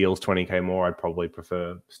 Steele's 20k more. I'd probably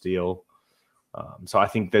prefer Steele. So I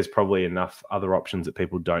think there's probably enough other options that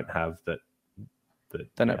people don't have that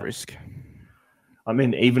don't have risk. I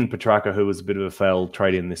mean, even Petrarca, who was a bit of a failed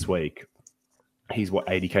trade in this week, he's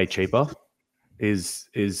 80k cheaper. Is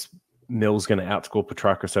Mills going to outscore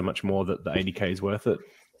Petrarca so much more that the 80k is worth it?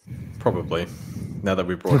 Probably. Now that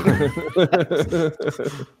we brought it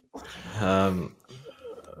in.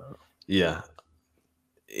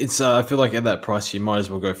 It's I feel like at that price you might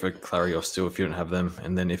as well go for Clary or Steele if you don't have them,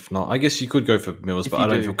 and then if not, I guess you could go for Mills, but I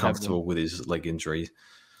don't feel comfortable with his leg injury.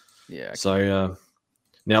 Yeah. Okay. So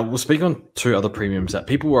now we'll speak on 2 other premiums that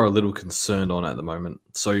people are a little concerned on at the moment.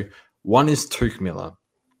 So one is Tuke Miller.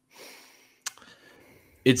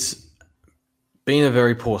 It's been a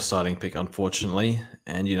very poor starting pick, unfortunately,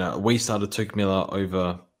 and we started Tuke Miller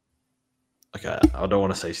over. Okay, I don't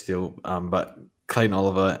want to say Steele, but Clayton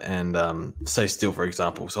Oliver and say Steele, for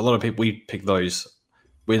example. So a lot of people, we picked those.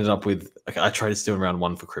 We ended up with, I traded Steele in round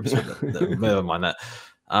 1 for Cripps. Never mind that.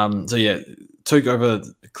 Tuke over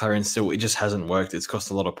Clary and Steele, it just hasn't worked. It's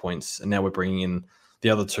cost a lot of points. And now we're bringing in the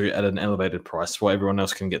other 2 at an elevated price while everyone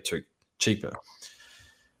else can get Tuke cheaper.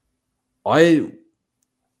 I'm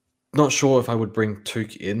not sure if I would bring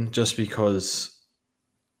Tuke in just because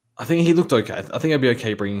I think he looked okay. I think I'd be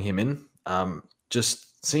okay bringing him in.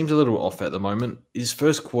 Just seems a little off at the moment. His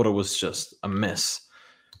first quarter was just a mess.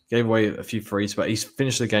 Gave away a few frees, but he's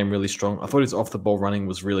finished the game really strong. I thought his off-the-ball running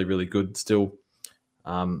was really, really good still.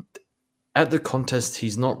 at the contest,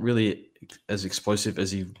 he's not really as explosive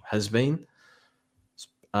as he has been.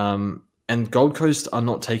 And Gold Coast are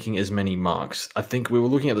not taking as many marks. I think we were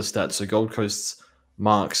looking at the stats. So Gold Coast's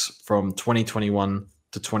marks from 2021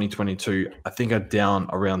 to 2022, I think are down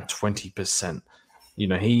around 20%. He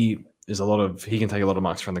can take a lot of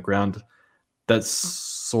marks from the ground. That's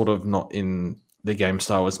sort of not in the game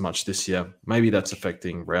style as much this year. Maybe that's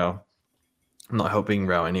affecting Rao. Not helping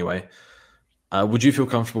Rao anyway. Would you feel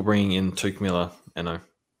comfortable bringing in Tuke Miller, Eno?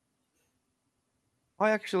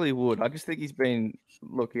 I actually would. I just think he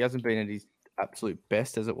hasn't been at his absolute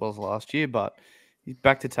best as it was last year, but he's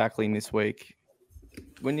back to tackling this week.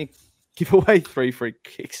 When you give away 3 free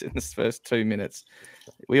kicks in the first 2 minutes,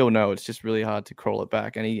 we all know it's just really hard to crawl it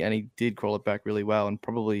back. And he did crawl it back really well, and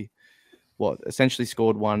probably essentially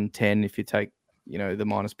scored 110 if you take, the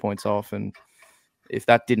minus points off. And if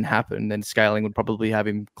that didn't happen, then Scaling would probably have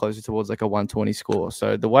him closer towards like a 120 score.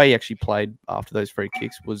 So the way he actually played after those free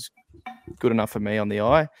kicks was good enough for me on the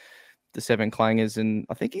eye. The 7 clangers, and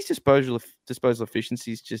I think his disposal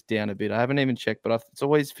efficiency is just down a bit. I haven't even checked, but it's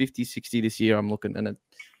always 50, 60 this year I'm looking, and it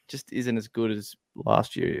just isn't as good as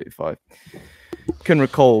last year if I can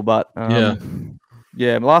recall. But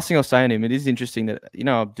the last thing I'll say on him, it is interesting that,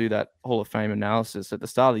 I'll do that Hall of Fame analysis. At the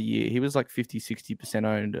start of the year, he was like 50, 60%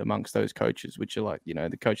 owned amongst those coaches, which are like,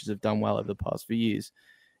 the coaches have done well over the past few years.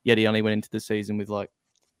 Yet he only went into the season with like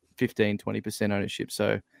 15, 20% ownership.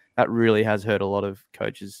 So that really has hurt a lot of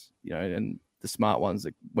coaches, and the smart ones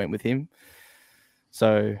that went with him.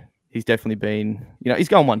 So he's definitely been, he's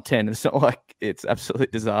going 110. It's not like it's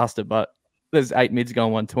absolute disaster, but there's 8 mids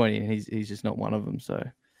going 120, and he's just not one of them. So,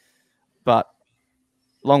 but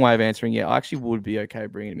long way of answering. Yeah, I actually would be okay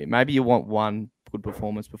bringing him in. Maybe you want one good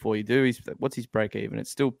performance before you do. What's his break even?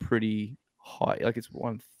 It's still pretty high. Like it's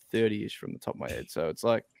 130-ish from the top of my head. So it's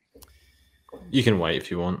like, you can wait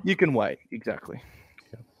if you want. You can wait. Exactly.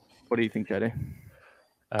 What do you think, JD?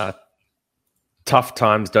 Tough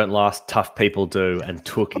times don't last. Tough people do. And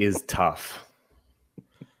Took is tough.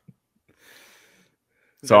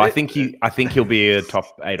 So I think he'll be a top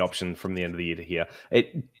 8 option from the end of the year to here.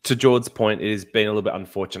 To Jords' point, it has been a little bit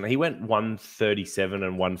unfortunate. He went 137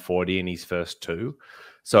 and 140 in his first 2.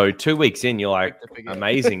 So 2 weeks in, you're like,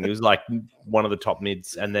 amazing. He was like one of the top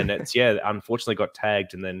mids. And then unfortunately got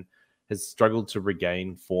tagged and then has struggled to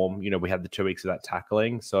regain form. We had the 2 weeks of that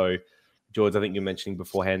tackling. So, Jords, I think you're mentioning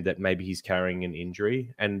beforehand that maybe he's carrying an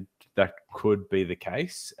injury, and that could be the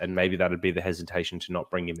case. And maybe that would be the hesitation to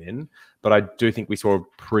not bring him in. But I do think we saw a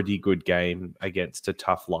pretty good game against a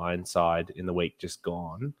tough Lion side in the week just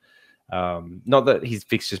gone. Not that his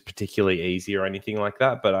fixture's particularly easy or anything like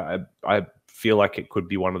that, but I feel like it could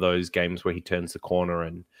be one of those games where he turns the corner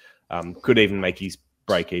and could even make his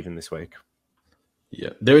break even this week.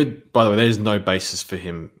 Yeah, by the way, there's no basis for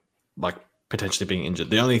him like potentially being injured.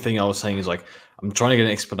 The only thing I was saying is like I'm trying to get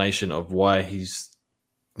an explanation of why he's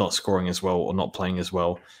not scoring as well or not playing as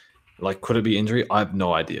well. Like, could it be injury? I have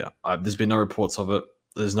no idea. There's been no reports of it.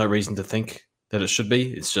 There's no reason to think that it should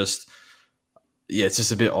be. It's just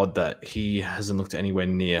a bit odd that he hasn't looked anywhere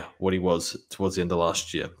near what he was towards the end of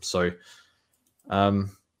last year. So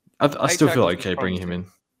I still feel okay bringing him in.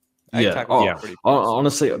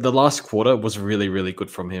 Honestly, the last quarter was really, really good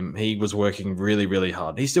from him. He was working really, really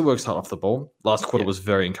hard. He still works hard off the ball. Last quarter was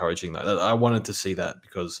very encouraging, though. I wanted to see that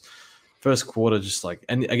because first quarter, just like,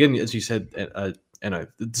 and again, as you said, the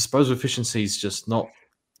disposal efficiency is just not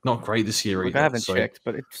great this year either. I haven't checked,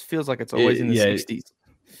 but it feels like it's always in the 60s.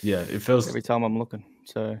 Yeah, it feels every time I'm looking.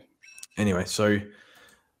 So anyway,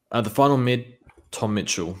 the final mid, Tom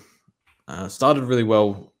Mitchell, started really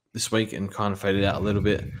well this week and kind of faded out a little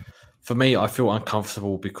bit. For me, I feel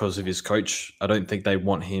uncomfortable because of his coach. I don't think they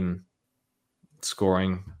want him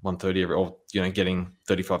scoring 130 or getting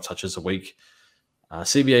 35 touches a week.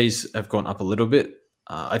 CBAs have gone up a little bit.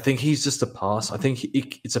 I think he's just a pass. I think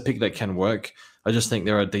it's a pick that can work. I just think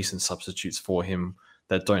there are decent substitutes for him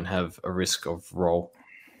that don't have a risk of roll.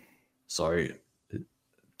 So, do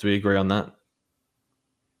we agree on that?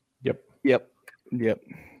 Yep.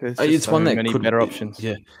 It's one that could better options.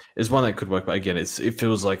 Yeah, it's one that could work, but again, it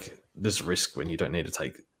feels like there's risk when you don't need to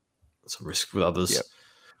take some risk with others. Yep.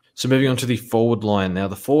 So moving on to the forward line. Now,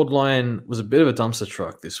 the forward line was a bit of a dumpster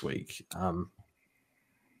truck this week. Kind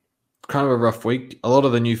of a rough week. A lot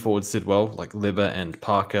of the new forwards did well, like Libba and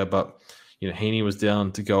Parker, but Heaney was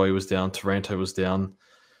down, Tagoe was down, Taranto was down.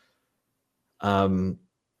 Dunkley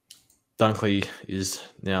is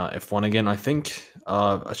now F1 again, I think.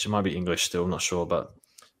 Actually, might be English still, not sure, but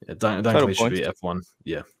Dunkley should be F1.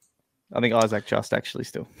 Yeah. I think Isaac Just actually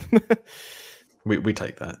still. we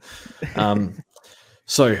take that.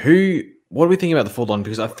 So who what do we think about the forward line?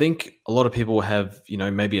 Because I think a lot of people have,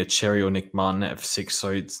 maybe a Cherry or Nick Martin at F6, so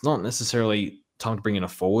it's not necessarily time to bring in a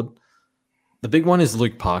forward. The big one is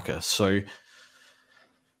Luke Parker. So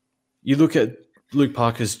you look at Luke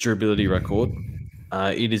Parker's durability record,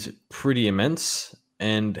 it is pretty immense,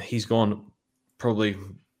 and he's gone probably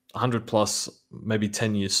 100 plus, maybe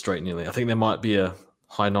 10 years straight nearly. I think there might be a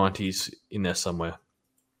high 90s in there somewhere.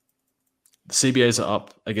 The CBAs are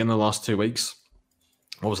up again the last 2 weeks.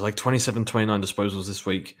 What was it, like 27, 29 disposals this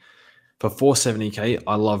week. For 470k,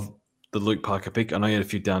 I love the Luke Parker pick. I know he had a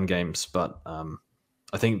few down games, but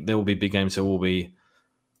I think there will be big games. There will be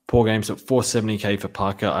poor games. At 470k for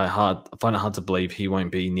Parker, I find it hard to believe he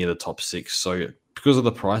won't be near the top 6. So because of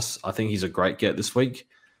the price, I think he's a great get this week.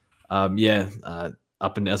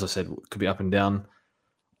 Up and, as I said, could be up and down.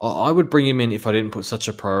 I would bring him in if I didn't put such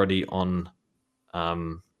a priority on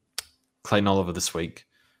Clayton Oliver this week.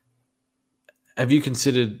 Have you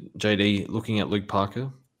considered, JD, looking at Luke Parker?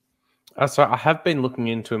 So I have been looking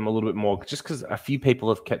into him a little bit more, just because a few people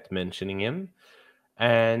have kept mentioning him.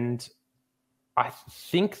 And I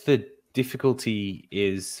think the difficulty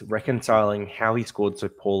is reconciling how he scored so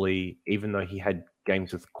poorly, even though he had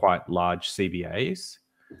games with quite large CBAs.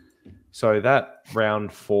 So that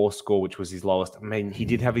round 4 score, which was his lowest, I mean, he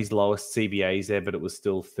did have his lowest CBAs there, but it was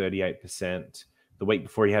still 38%. The week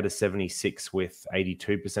before, he had a 76 with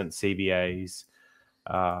 82% CBAs.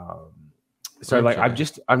 I'm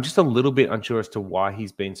just a little bit unsure as to why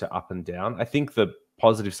he's been so up and down. I think the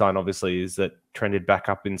positive sign, obviously, is that trended back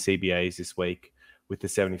up in CBAs this week with the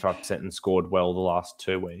 75% and scored well the last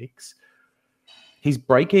 2 weeks. His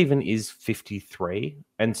break even is 53,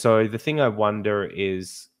 and so the thing I wonder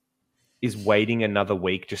is waiting another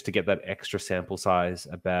week just to get that extra sample size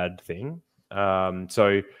a bad thing?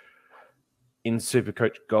 So in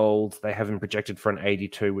Supercoach Gold, they have him projected for an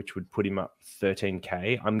 82, which would put him up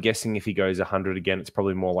 13k. I'm guessing if he goes 100 again, it's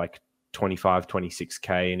probably more like 25,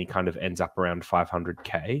 26k, and he kind of ends up around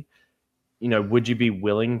 500k. Would you be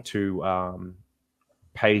willing to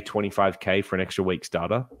pay 25k for an extra week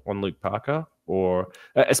starter on Luke Parker, or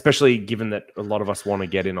especially given that a lot of us want to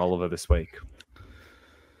get in Oliver this week?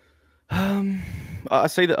 I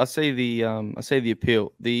see the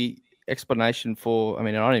appeal. The explanation for, I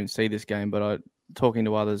didn't even see this game, but talking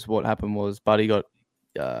to others, what happened was Buddy got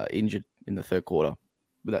injured in the third quarter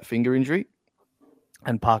with that finger injury,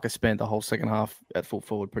 and Parker spent the whole second half at full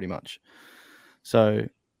forward pretty much. So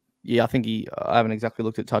yeah, I think I haven't exactly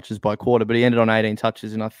looked at touches by quarter, but he ended on 18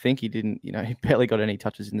 touches, and I think he didn't, he barely got any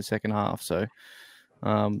touches in the second half. So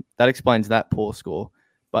that explains that poor score.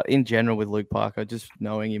 But in general, with Luke Parker, just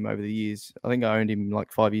knowing him over the years, I think I owned him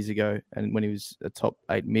like 5 years ago, and when he was a top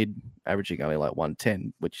 8 mid, averaging only like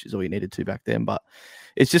 110, which is all you needed to back then. But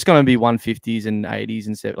it's just going to be 150s and 80s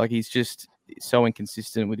and stuff. Like, he's just so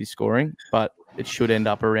inconsistent with his scoring, but it should end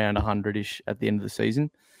up around 100-ish at the end of the season.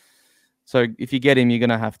 So if you get him, you're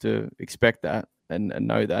going to have to expect that and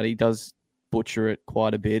know that he does butcher it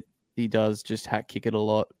quite a bit. He does just hack kick it a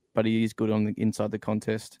lot, but he is good on the inside the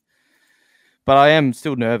contest. But I am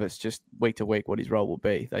still nervous just week to week what his role will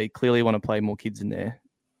be. They clearly want to play more kids in there.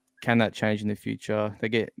 Can that change in the future? They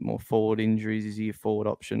get more forward injuries. Is he a forward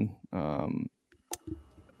option? I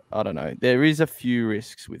don't know. There is a few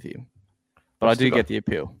risks with him, but I do get the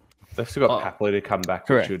appeal. They've still got Papley to come back.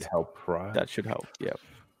 Correct. Which should help, right? That should help, yeah.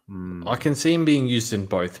 I can see him being used in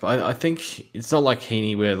both, but I think it's not like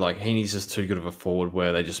Heaney, where like Heaney's just too good of a forward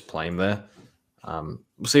where they just play him there.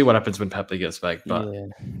 We'll see what happens when Papley gets back, but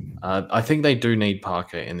I think they do need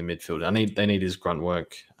Parker in the midfield. They need his grunt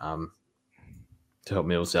work to help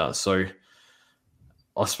Mills out. So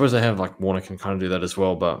I suppose they have like Warner can kind of do that as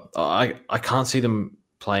well, but I can't see them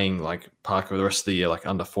playing like Parker the rest of the year like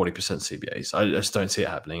under 40% CBAs. I just don't see it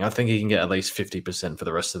happening. I think he can get at least 50% for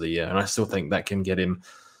the rest of the year, and I still think that can get him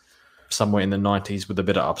somewhere in the 90s with a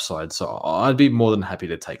bit of upside. So I'd be more than happy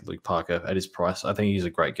to take Luke Parker at his price. I think he's a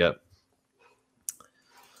great get.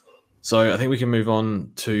 So I think we can move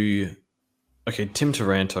on to, Tim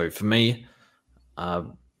Taranto. For me,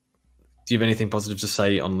 do you have anything positive to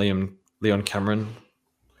say on Leon Cameron,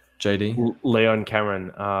 JD? Leon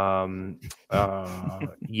Cameron.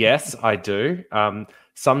 Yes, I do.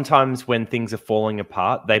 Sometimes when things are falling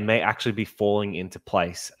apart, they may actually be falling into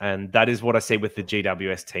place. And that is what I see with the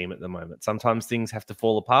GWS team at the moment. Sometimes things have to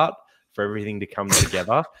fall apart for everything to come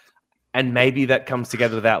together. And maybe that comes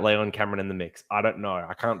together without Leon Cameron in the mix. I don't know.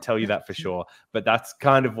 I can't tell you that for sure. But that's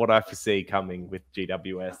kind of what I foresee coming with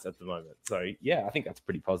GWS at the moment. So, yeah, I think that's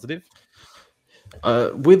pretty positive.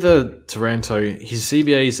 With the Taranto, his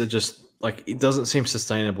CBAs are just, like, it doesn't seem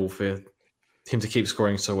sustainable for him to keep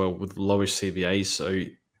scoring so well with lowish CBAs. So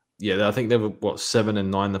yeah, I think they were 7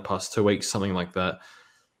 and 9 the past 2 weeks, something like that.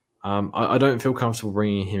 I don't feel comfortable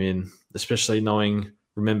bringing him in, especially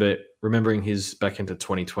remembering his back into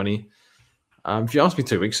 2020. If you asked me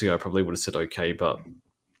 2 weeks ago, I probably would have said okay, but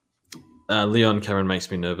Leon Cameron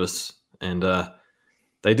makes me nervous, and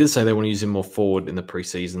they did say they want to use him more forward in the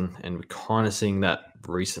preseason, and we're kind of seeing that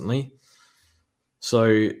recently.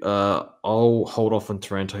 So I'll hold off on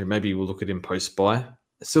Taranto. Maybe we'll look at him post-bye. I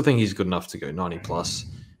still think he's good enough to go 90 plus.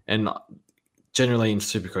 And generally in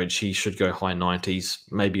Supercoach, he should go high 90s,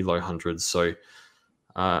 maybe low 100s. So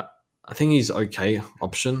I think he's okay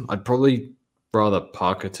option. I'd probably rather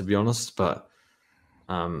Parker, to be honest. But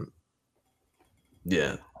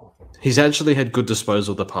yeah, he's actually had good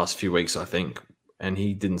disposal the past few weeks, I think. And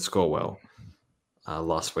he didn't score well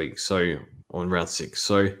last week, so on round 6.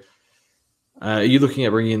 So are you looking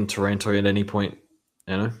at bringing in Taranto at any point,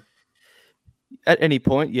 Anno? At any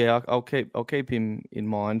point, yeah, I'll keep him in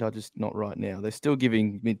mind. I just not right now. They're still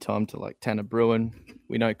giving mid-time to like Tanner Bruin.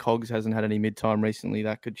 We know Cogs hasn't had any mid-time recently.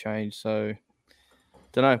 That could change. So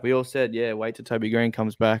don't know. We all said, yeah, wait till Toby Green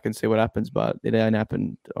comes back and see what happens, but it ain't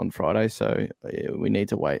happened on Friday. So yeah, we need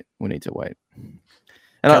to wait.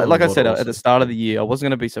 And like I said at the start of the year, I wasn't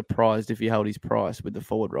going to be surprised if he held his price with the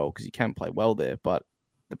forward role because he can play well there. But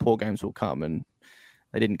the poor games will come, and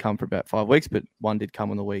they didn't come for about 5 weeks, but one did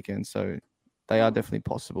come on the weekend. So they are definitely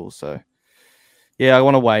possible. So yeah, I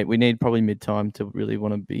want to wait. We need probably mid-time to really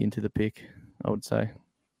want to be into the pick, I would say.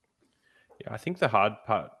 Yeah, I think the hard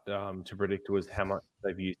part to predict was how much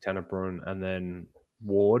they've used Tanner Bruin and then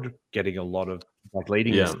Ward getting a lot of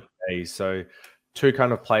leading days. So two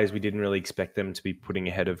kind of players we didn't really expect them to be putting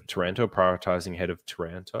ahead of Taranto, prioritizing ahead of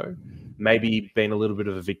Taranto. Maybe being a little bit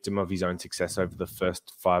of a victim of his own success over the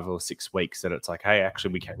first 5 or 6 weeks, that it's like, hey,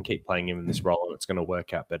 actually, we can keep playing him in this role and it's going to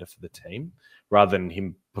work out better for the team, rather than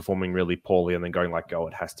him performing really poorly and then going like, oh,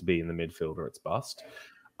 it has to be in the midfield or it's bust.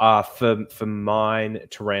 For mine,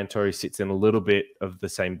 Taranto sits in a little bit of the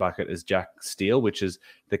same bucket as Jack Steele, which is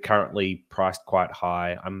they're currently priced quite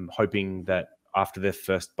high. I'm hoping that after their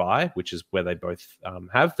first buy, which is where they both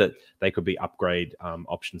have, that they could be upgrade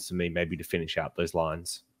options to me, maybe to finish out those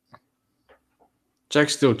lines.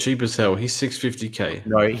 Jack's still cheap as hell. He's $650K.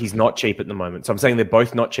 No, he's not cheap at the moment. So I'm saying they're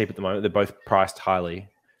both not cheap at the moment. They're both priced highly.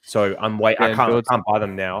 So I can't buy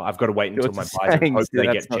them now. I've got to wait until my buys and hope they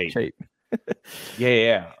get cheap.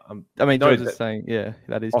 Yeah. I mean, George is saying, yeah,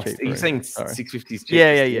 that is cheap. Are you saying 650 is cheap?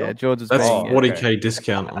 Yeah. George is That's saying 40K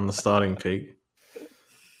discount on the starting pick.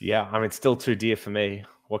 Yeah, I mean, it's still too dear for me.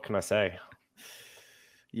 What can I say?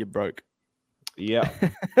 You're broke. Yeah.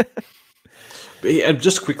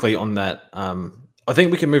 Just quickly on that, I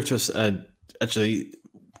think we can move to just speaking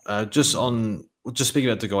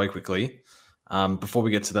about Degoe quickly before we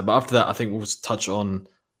get to that. But after that, I think we'll touch on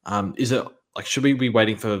is it like, should we be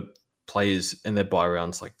waiting for players in their buy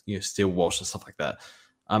rounds like Steele, Walsh and stuff like that?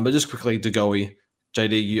 But just quickly, Degoe,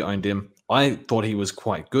 JD, you owned him. I thought he was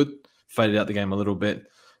quite good. Faded out the game a little bit.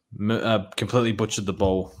 Completely butchered the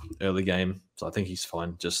ball early game, so I think he's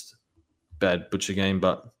fine. Just bad butcher game,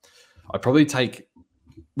 but I probably take.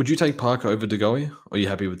 Would you take Parker over Degoe, or are you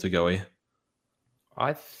happy with Degoe?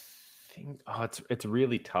 I think it's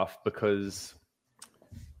really tough because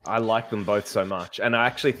I like them both so much, and I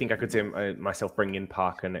actually think I could see myself bringing in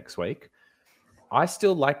Parker next week. I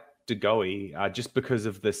still like Degoe just because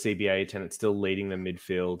of the CBA attendance still leading the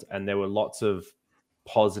midfield, and there were lots of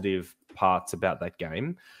positive parts about that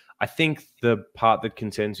game. I think the part that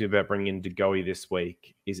concerns me about bringing in Degoe this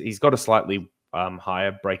week is he's got a slightly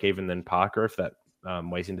higher break even than Parker, if that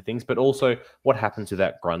weighs into things. But also, what happens to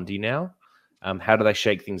that Grundy now? How do they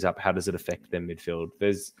shake things up? How does it affect their midfield?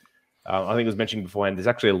 There's, I think it was mentioned beforehand, there's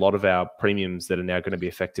actually a lot of our premiums that are now going to be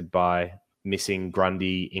affected by missing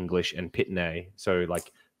Grundy, English, and Pitney. So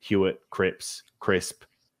like Hewitt, Cripps, Crisp,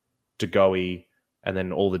 Degoe, and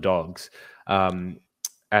then all the dogs. And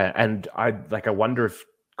I wonder if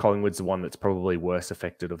Collingwood's the one that's probably worse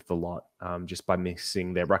affected of the lot, just by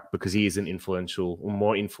missing their ruck, because he is an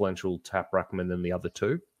more influential tap ruckman than the other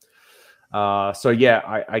two. So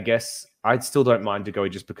yeah, I guess I still don't mind Degoe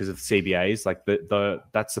just because of the CBAs, like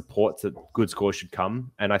that supports that good scores should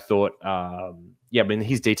come. And I thought, I mean,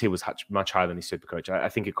 his DT was much higher than his Supercoach. I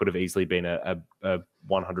think it could have easily been a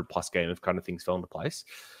 100 plus game if kind of things fell into place.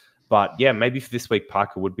 But yeah, maybe for this week,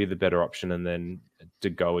 Parker would be the better option. And then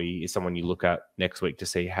Degoe is someone you look at next week to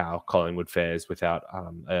see how Collingwood fares without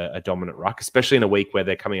a dominant ruck, especially in a week where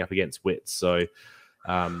they're coming up against Wits. So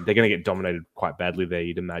they're going to get dominated quite badly there,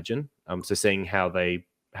 you'd imagine. So seeing how the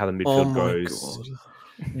midfield goes.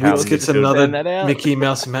 Wits gets another Mickey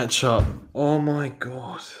Mouse matchup. Oh my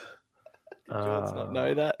God. Not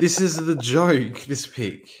know that. This is the joke, this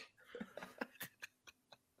pick.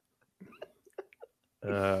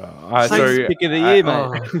 Pick of the year,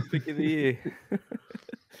 mate. Pick of the year.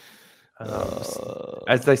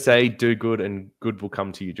 As they say, do good and good will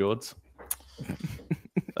come to you, Jords.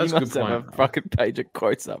 That's you a must good have point. a fucking page of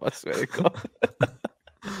quotes up, I swear to God.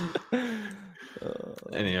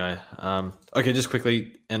 Anyway, okay, just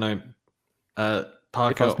quickly,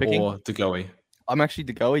 Parker picking? or DeGoey? I'm actually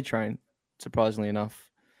the Goey train, surprisingly enough.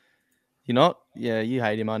 You're not? Yeah, you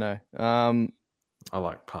hate him, I know. I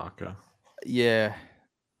like Parker. Yeah.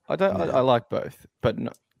 I don't. Yeah. I like both, but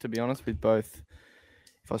no, to be honest, with both,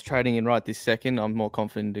 if I was trading in right this second, I'm more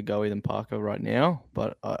confident in DeGoey than Parker right now.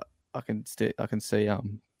 But I can see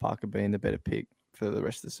Parker being the better pick for the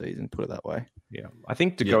rest of the season. Put it that way. Yeah, I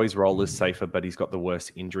think DeGoey's role is safer, but he's got the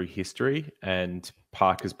worst injury history, and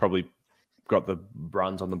Parker's probably got the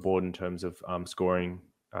runs on the board in terms of scoring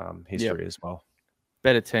history as well.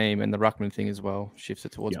 Better team, and the ruckman thing as well shifts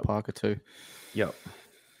it towards Parker too. Yep.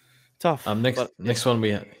 Tough. Next one we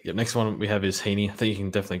have is Heaney. I think you can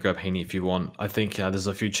definitely grab Heaney if you want. I think there's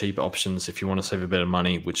a few cheaper options if you want to save a bit of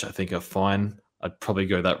money, which I think are fine. I'd probably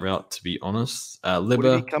go that route, to be honest. What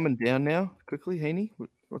is he coming down now? Quickly, Heaney.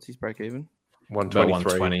 What's his break even?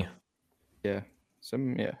 120. Yeah.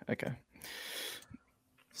 Okay.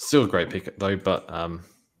 Still a great pick though, but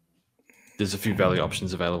there's a few value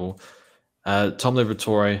options available. Tom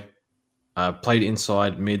Liberatore played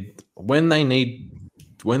inside mid when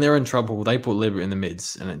they're in trouble. They put Liber in the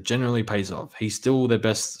mids, and it generally pays off. He's still their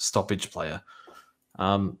best stoppage player.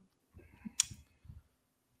 I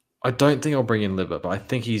don't think I'll bring in Liber, but I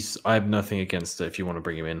think I have nothing against it if you want to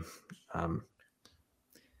bring him in.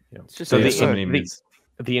 So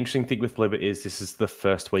the interesting thing with Liber is this is the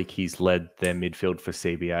first week he's led their midfield for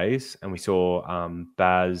CBAs, and we saw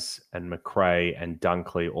Baz and McRae and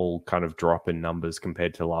Dunkley all kind of drop in numbers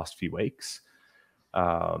compared to the last few weeks.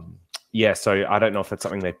 So I don't know if that's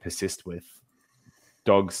something they persist with.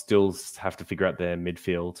 Dogs still have to figure out their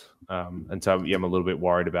midfield, and so I'm a little bit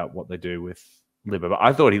worried about what they do with Liber. But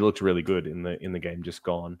I thought he looked really good in the game just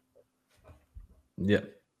gone. Yeah.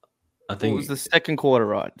 I think it was the second quarter,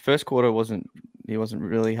 right? First quarter wasn't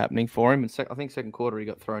really happening for him. And I think second quarter he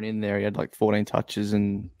got thrown in there. He had like 14 touches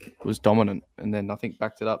and was dominant. And then I think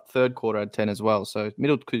backed it up. Third quarter had 10 as well. So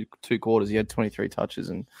middle two quarters he had 23 touches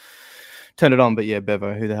and turned it on. But yeah,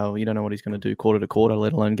 Bevo, who the hell? You don't know what he's going to do quarter to quarter,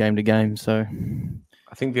 let alone game to game. So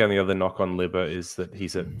I think the only other knock on Liber is that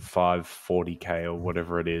he's at 540k or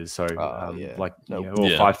whatever it is. So or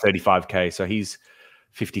 535k. So he's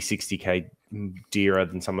 50, 60k dearer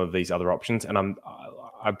than some of these other options. And I'm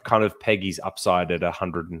kind of peg his upside at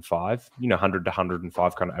 105, 100 to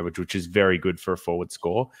 105 kind of average, which is very good for a forward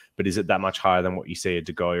score. But is it that much higher than what you see a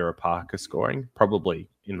DeGoey or a Parker scoring? Probably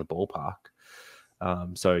in the ballpark.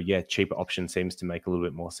 Cheaper option seems to make a little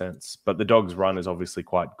bit more sense. But the Dogs' run is obviously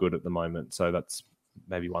quite good at the moment. So that's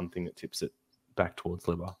maybe one thing that tips it back towards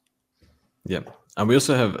Liber. Yeah. And we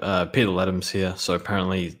also have Peter Laddams here. So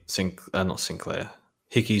apparently not Sinclair.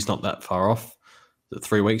 Hickey's not that far off.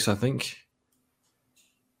 3 weeks, I think.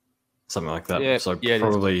 Something like that. Yeah, so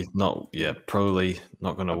probably not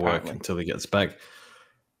going to work until he gets back.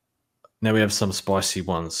 Now we have some spicy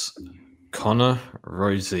ones. Connor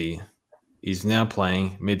Rosie is now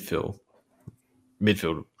playing midfield.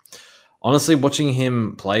 Honestly, watching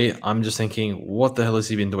him play, I'm just thinking, what the hell has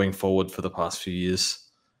he been doing forward for the past few years?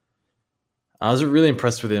 I was really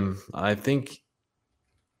impressed with him. I think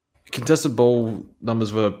contested ball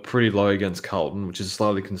numbers were pretty low against Carlton, which is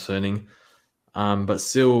slightly concerning, but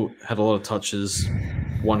still had a lot of touches,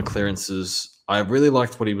 1 clearances. I really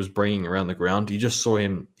liked what he was bringing around the ground. You just saw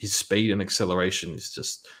his speed and acceleration. It's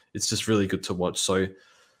just really good to watch. So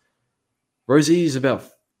Rosie is about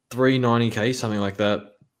 390k, something like that.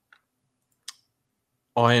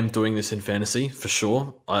 I am doing this in fantasy for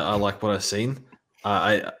sure. I like what I've seen.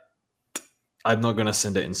 I'm not going to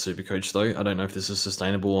send it in Supercoach though. I don't know if this is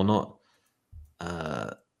sustainable or not.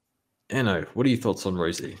 Anno, what are your thoughts on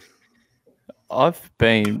Rosie? I've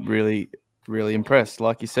been really, really impressed.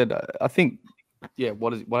 Like you said, I think,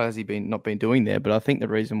 what has he not been doing there? But I think the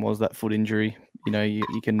reason was that foot injury.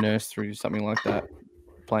 You can nurse through something like that,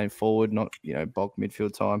 playing forward, not bulk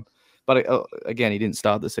midfield time. But again, he didn't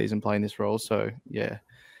start the season playing this role. So yeah,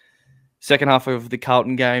 second half of the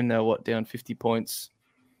Carlton game, they were down 50 points.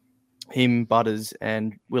 Him, Butters,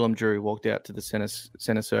 and Willem Drury walked out to the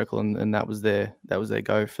center circle, and that was their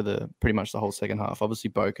go for pretty much the whole second half. Obviously,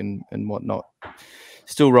 Boak and whatnot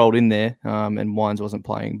still rolled in there, and Wines wasn't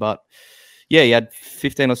playing, but yeah, he had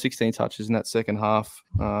 15 or 16 touches in that second half.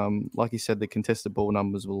 Like you said, the contested ball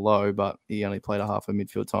numbers were low, but he only played a half of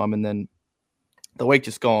midfield time, and then the week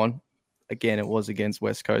just gone. Again, it was against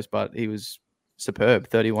West Coast, but he was superb.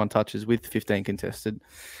 31 touches with 15 contested.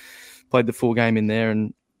 Played the full game in there,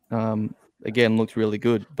 and again looked really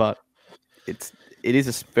good. But it is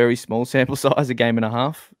a very small sample size, a game and a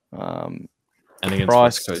half. And against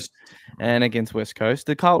Price, West Coast. And against West Coast.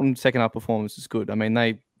 The Carlton second half performance is good. I mean,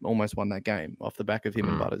 they almost won that game off the back of him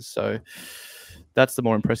and Butters. So that's the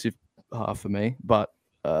more impressive half for me. But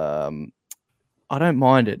I don't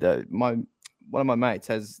mind it. One of my mates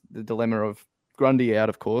has the dilemma of Grundy out,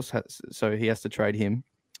 of course, so he has to trade him.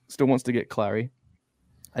 Still wants to get Clary.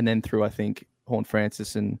 And then through, I think, Horn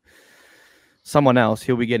Francis and someone else,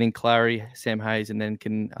 he'll be getting Clary, Sam Hayes, and then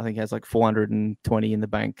has like 420 in the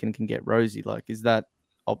bank and can get Rosie. Like, is that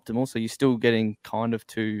optimal? So you're still getting kind of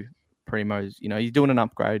two primos. You know, you're doing an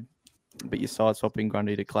upgrade, but you're side swapping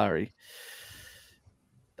Grundy to Clary.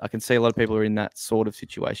 I can see a lot of people are in that sort of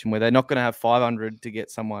situation where they're not going to have 500 to get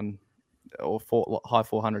someone or high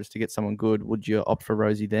 400s to get someone good. Would you opt for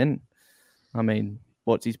Rosie then? I mean,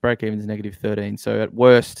 what's his break even is negative 13. So at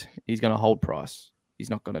worst, he's going to hold price. He's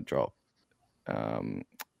not going to drop.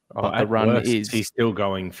 But the run is he's still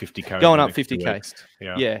going 50k. Going up 50k.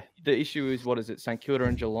 Yeah. The issue is, what is it? St Kilda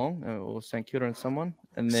and Geelong, or St Kilda and someone,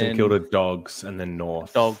 and then St Kilda, Dogs, and then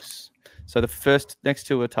North. Dogs. So the next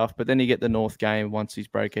two are tough, but then you get the North game once his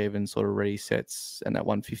break even sort of resets and that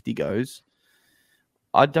 150 goes.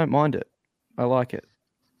 I don't mind it. I like it.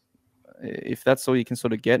 If that's all you can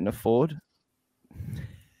sort of get and afford.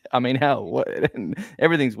 I mean,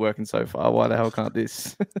 everything's working so far. Why the hell can't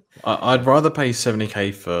this? I'd rather pay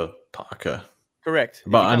 70k for Parker. Correct.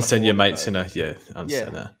 But I understand your mates in a, I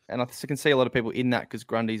understand that. And I can see a lot of people in that because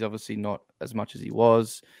Grundy's obviously not as much as he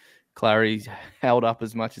was. Clary's held up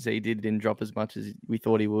as much as he didn't drop as much as we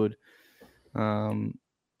thought he would. So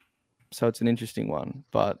it's an interesting one.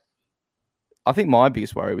 But I think my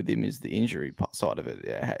biggest worry with him is the injury side of it.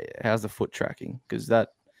 Yeah, how's the foot tracking? Because that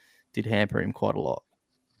did hamper him quite a lot.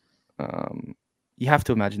 You have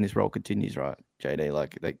to imagine this role continues, right, JD?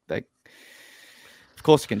 Like they of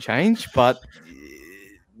course it can change, but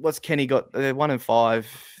what's Kenny got? They're 1 and 5.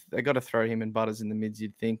 They got to throw him and Butters in the mids,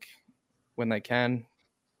 you'd think, when they can.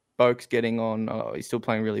 Boak's getting on. He's still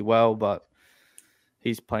playing really well, but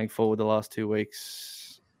he's playing forward the last 2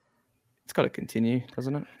 weeks. It's got to continue,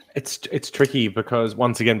 doesn't it? It's tricky because,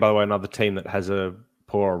 once again, by the way, another team that has a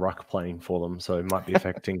poor ruck playing for them, so it might be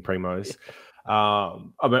affecting primos. I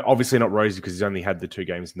mean, obviously not Rosie because he's only had the 2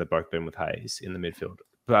 games and they've both been with Hayes in the midfield.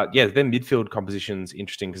 But yeah, their midfield composition's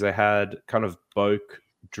interesting because they had kind of Boak,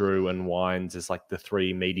 Drew, and Wines as like the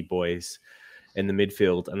 3 meaty boys in the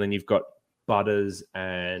midfield, and then you've got Butters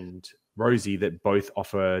and Rosie that both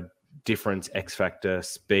offer different X factor,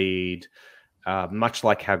 speed, much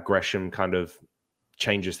like how Gresham kind of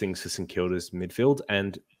changes things for St Kilda's midfield.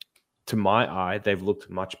 And to my eye, they've looked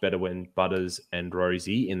much better when Butters and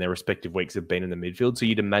Rosie in their respective weeks have been in the midfield. So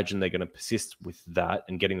you'd imagine they're going to persist with that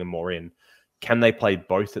and getting them more in. Can they play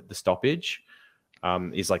both at the stoppage?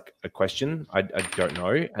 Is like a question. I don't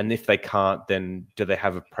know. And if they can't, then do they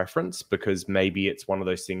have a preference? Because maybe it's one of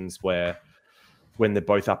those things where when they're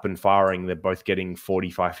both up and firing, they're both getting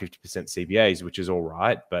 45, 50% CBAs, which is all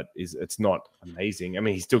right, but it's not amazing. I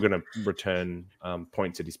mean, he's still going to return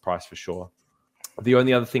points at his price for sure. The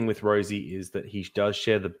only other thing with Rosie is that he does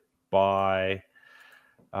share the buy,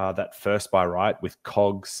 that first buy, right, with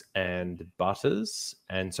Cogs and Butters.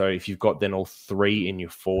 And so if you've got then all 3 in your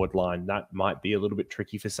forward line, that might be a little bit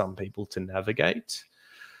tricky for some people to navigate.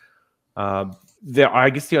 I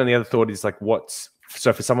guess the only other thought is like,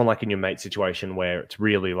 so for someone like in your mate situation where it's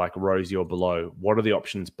really like Rosie or below, what are the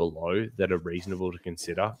options below that are reasonable to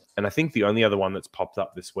consider? And I think the only other one that's popped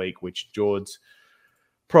up this week, which Jords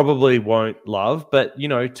probably won't love, but, you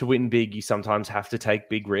know, to win big, you sometimes have to take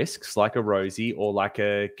big risks, like a Rosie or like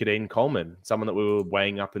a Kadeen Coleman, someone that we were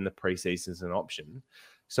weighing up in the preseason as an option.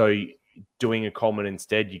 So doing a Coleman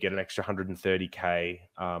instead, you get an extra 130K.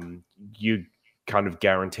 You kind of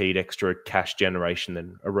guaranteed extra cash generation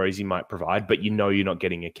than a Rosie might provide, but you know you're not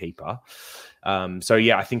getting a keeper. So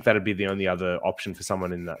yeah, I think that'd be the only other option for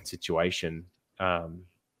someone in that situation.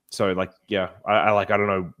 So like, yeah, I don't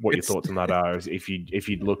know what your thoughts on that are. If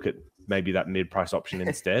you'd look at maybe that mid-price option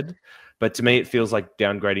instead, but to me it feels like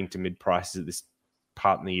downgrading to mid-prices at this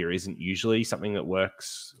part in the year isn't usually something that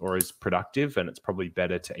works or is productive, and it's probably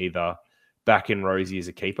better to either back in Rosie as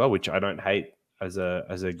a keeper, which I don't hate as a.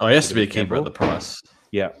 Oh, he has to be a keeper at the price.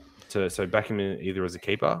 Yeah, so back him in either as a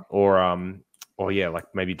keeper or yeah, like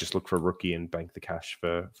maybe just look for a rookie and bank the cash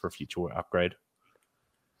for a future upgrade.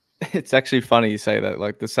 It's actually funny you say that.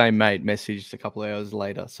 Like the same mate messaged a couple of hours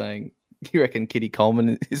later saying, "You reckon Kitty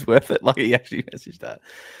Coleman is worth it?" Like he actually messaged that.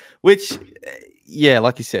 Which, yeah,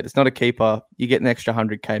 like you said, it's not a keeper. You get an extra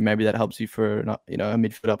 100K. Maybe that helps you for a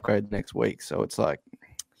midfield upgrade next week. So it's like,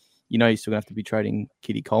 you're still gonna have to be trading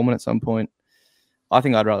Kitty Coleman at some point. I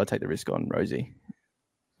think I'd rather take the risk on Rosie.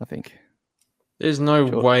 I think. There's no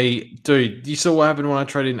way, dude. You saw what happened when I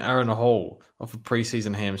traded in Aaron Hall off a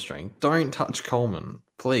preseason hamstring. Don't touch Coleman,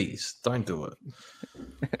 please. Don't do it.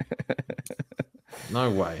 No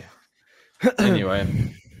way. Anyway,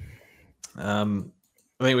 I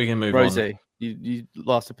think we can move Rosie, you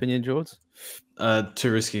last opinion, Jords?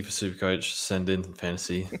 Too risky for Supercoach. Send in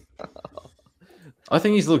fantasy. I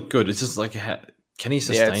think he's looked good. It's just like, can he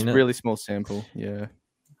sustain it? Yeah, it's really small sample. Yeah.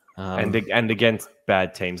 And against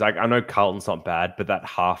bad teams. Like, I know Carlton's not bad, but that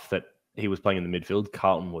half that he was playing in the midfield,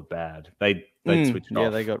 Carlton were bad. They switched off. Yeah,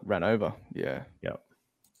 they got ran over. Yeah.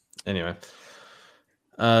 Anyway,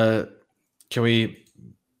 can we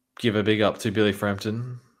give a big up to Billy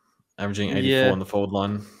Frampton, averaging 84 on the forward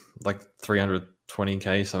line, like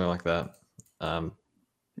 320K, something like that.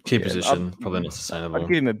 Key position, probably not sustainable. I'd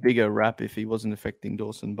give him a bigger rap if he wasn't affecting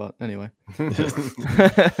Dawson, but anyway.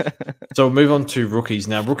 So we'll move on to rookies.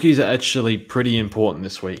 Now, rookies are actually pretty important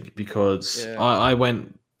this week because I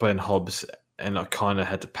went Ben Hobbs and I kind of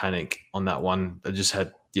had to panic on that one. I just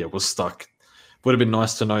was stuck. Would have been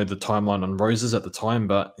nice to know the timeline on Roses at the time,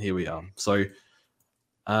 but here we are. So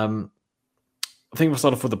I think we'll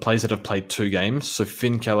start off with the players that have played 2 games. So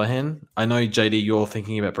Finn Callaghan, I know, JD, you're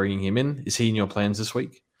thinking about bringing him in. Is he in your plans this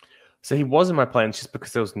week? So he was in my plans just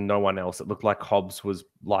because there was no one else. It looked like Hobbs was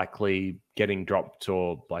likely getting dropped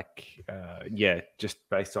or just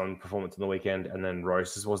based on performance on the weekend. And then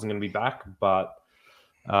Roses wasn't going to be back. But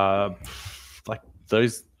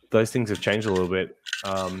those things have changed a little bit.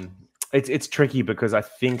 It's tricky because I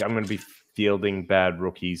think I'm going to be fielding bad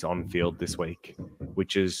rookies on field this week,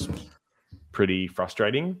 which is pretty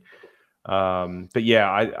frustrating. But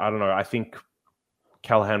yeah, I don't know. I think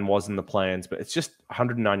Callaghan was in the plans, but it's just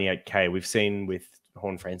 198K. We've seen with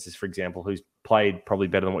Horn Francis, for example, who's played probably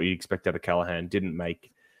better than what you'd expect out of Callaghan, didn't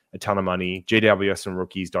make a ton of money. GWS and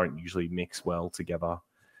rookies don't usually mix well together.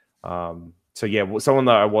 So yeah, someone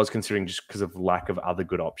that I was considering just because of lack of other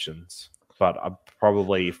good options. But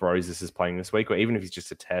probably if Roses is playing this week, or even if he's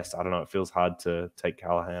just a test, I don't know. It feels hard to take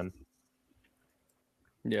Callaghan.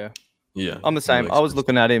 Yeah. Yeah. I'm the same. I was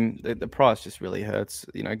looking at him. The price just really hurts.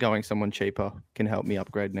 Going someone cheaper can help me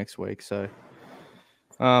upgrade next week. So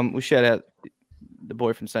we'll shout out the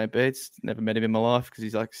boy from St. Bede's. Never met him in my life because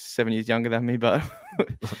he's like 7 years younger than me, but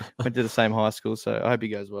went to the same high school. So I hope he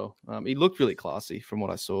goes well. He looked really classy from what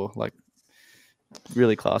I saw, like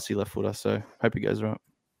really classy left footer. So hope he goes right.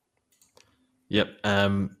 Yep.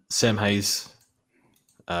 Sam Hayes.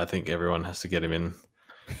 I think everyone has to get him in.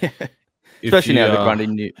 Especially now the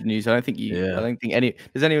Grundy news. I don't think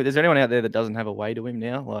there's anyone out there that doesn't have a way to him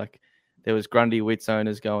now. Like there was Grundy Wits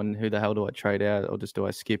owners going, who the hell do I trade out or just do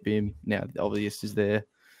I skip him? Now the obvious is there.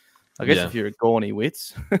 I guess if you're a Gorney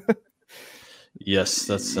Wits. Yes,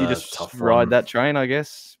 that's you just tough. Ride that train, I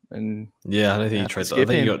guess. And yeah, I don't think you trade that. I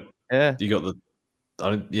think you got the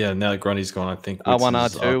now that Grundy's gone, I think R1,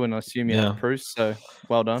 R2, and I assume you have Bruce, so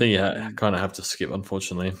well done. I think you kind of have to skip,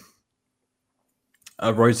 unfortunately.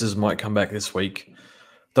 Roses might come back this week.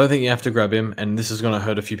 Don't think you have to grab him, and this is going to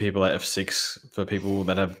hurt a few people at F6 for people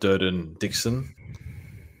that have Durden Dixon.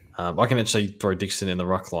 I can actually throw Dixon in the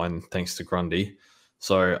ruck line thanks to Grundy.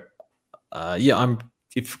 So,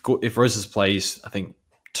 if Roses plays, I think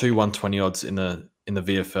 2 120 odds in the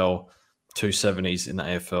VFL, 270s in the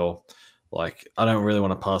AFL. Like, I don't really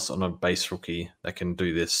want to pass on a base rookie that can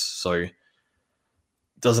do this. So,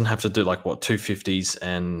 doesn't have to do 250s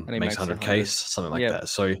and makes 100K, something like that.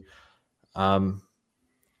 So, I'm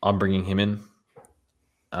bringing him in.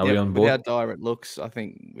 Are we on board? With how dire it looks, I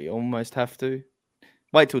think we almost have to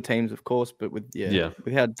wait till teams, of course. But with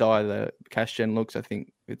how dire the cash gen looks, I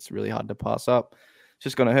think it's really hard to pass up. It's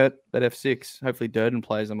just going to hurt that F6. Hopefully, Durden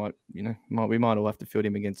plays. We might all have to field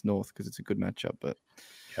him against North because it's a good matchup. But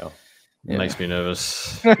it makes me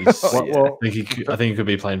nervous. I think he could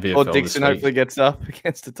be playing VFL. Or Dixon hopefully gets up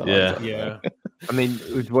against the Tigers. Yeah. I mean,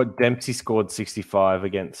 what Dempsey scored 65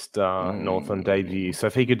 against North on debut. So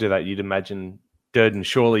if he could do that, you'd imagine Durden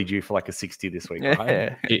surely due for a 60 this week,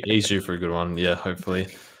 right? He's due for a good one. Yeah, hopefully.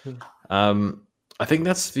 I think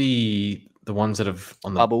that's the ones that have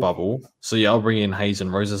on the bubble. So I'll bring in Hayes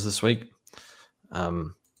and Roses this week.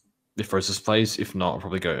 If Roses plays. If not, I'll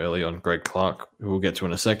probably go early on Greg Clark, who we'll get to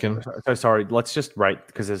in a second. So sorry, let's just rate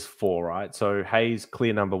because there's 4, right? So Hayes,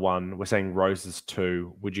 clear number 1. We're saying Roses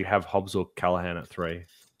 2. Would you have Hobbs or Callaghan at 3?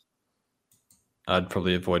 I'd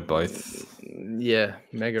probably avoid both. Yeah,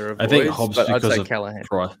 mega avoid. I think Hobbs because I'd say of Callaghan.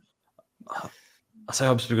 price. I say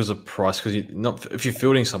Hobbs because of price, because if you're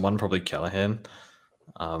fielding someone, probably Callahan.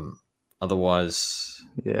 Otherwise,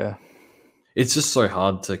 yeah, it's just so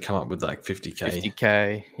hard to come up with like 50K.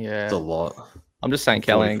 50K, yeah. It's a lot. I'm just saying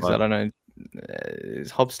Callahan because 45. I don't know.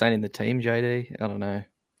 Is Hobbs staying in the team, JD? I don't know.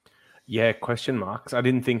 Yeah, question marks. I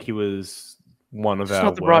didn't think he was one of It's our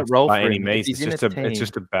not the right worst role by for any him. means. He's It's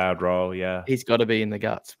just a bad role. Yeah, he's got to be in the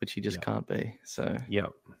guts, which he just can't be. So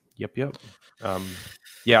yep.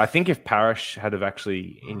 Yeah, I think if Parrish had have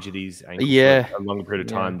actually injured his ankle for a longer period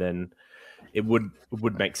of time, then it would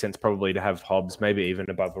make sense probably to have Hobbs maybe even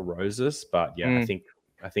above a Roses. But yeah, I think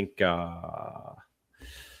nope.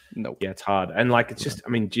 Yeah, it's hard. And like it's just, I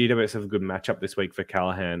mean, GWS have a good matchup this week for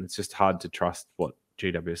Callahan. It's just hard to trust what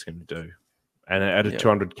GWS is going to do. And at a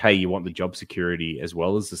 200K, you want the job security as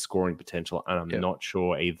well as the scoring potential. And I'm not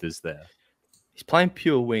sure either's there. He's playing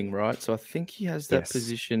pure wing, right? So I think he has that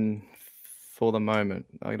position for the moment.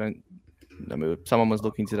 I mean, someone was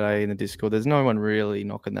looking today in the Discord. There's no one really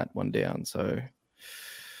knocking that one down. So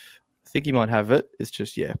I think he might have it. It's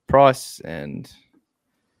just, price and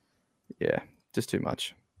just too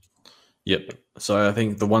much. Yep. So I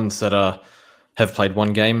think the ones that have played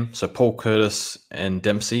one game, so Paul Curtis and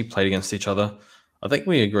Dempsey played against each other. I think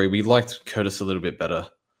we agree. We liked Curtis a little bit better.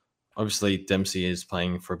 Obviously, Dempsey is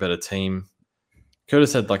playing for a better team.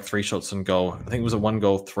 Curtis had like 3 shots on goal. I think it was a 1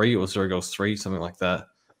 goal 3 or 0 goals 3, something like that.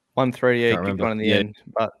 1-3, he kicked one in the end.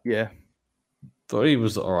 But thought he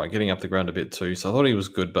was all right, getting up the ground a bit too. So I thought he was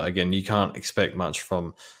good. But again, you can't expect much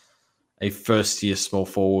from a first-year small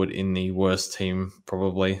forward in the worst team,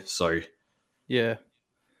 probably. So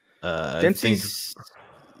Dempsey's.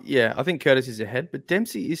 I think Curtis is ahead, but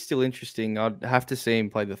Dempsey is still interesting. I'd have to see him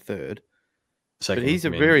play the third. Second, but he's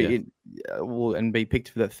and be picked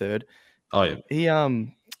for that third. Oh yeah,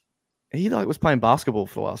 he was playing basketball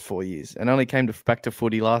for the last 4 years and only came back to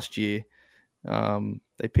footy last year.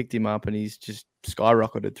 They picked him up and he's just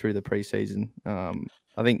skyrocketed through the preseason.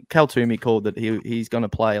 I think Cal Toomey called that he's going to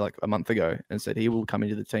play like a month ago and said he will come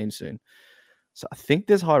into the team soon. So I think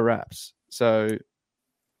there's high raps. So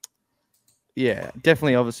yeah,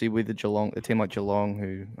 definitely. Obviously, with a team like Geelong,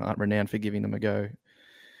 who aren't renowned for giving them a go,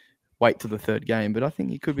 wait till the third game. But I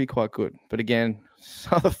think he could be quite good. But again,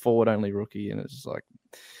 another forward-only rookie, and it's just like,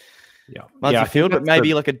 field, but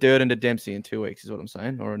maybe like a Durden to Dempsey in 2 weeks is what I'm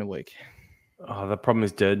saying, or in a week. Oh, the problem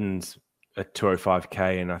is Durden's at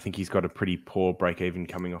 205K, and I think he's got a pretty poor break-even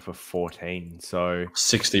coming off of 14. So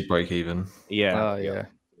 60 break-even. Yeah.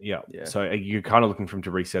 So you're kind of looking for him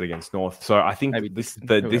to reset against North. So I think this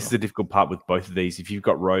is the difficult part with both of these. If you've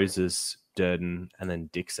got Roses, Durden, and then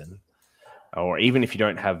Dixon, or even if you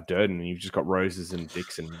don't have Durden and you've just got Roses and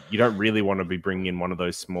Dixon, you don't really want to be bringing in one of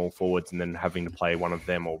those small forwards and then having to play one of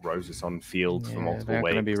them or Roses on field for multiple weeks.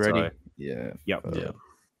 Going to be ready.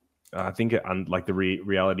 I think the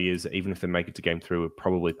reality is even if they make it to game 3, we're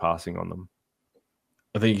probably passing on them.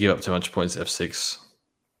 I think you give up too much points F6.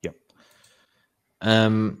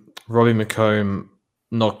 Robbie McComb,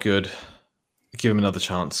 not good. Give him another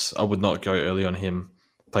chance. I would not go early on him.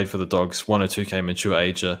 Played for the Dogs, 102K mature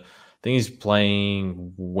age. I think he's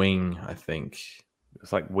playing wing, I think.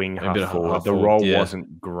 It's like wing, half forward. The role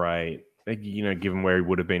wasn't great, given where he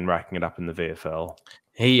would have been racking it up in the VFL.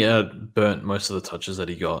 He burnt most of the touches that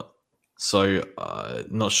he got. So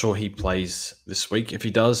not sure he plays this week. If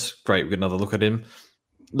he does, great. We get another look at him.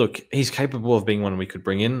 Look, he's capable of being one we could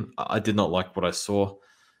bring in. I did not like what I saw.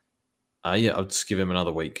 I'll just give him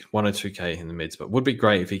another week. 102K in the mids, but would be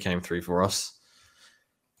great if he came through for us.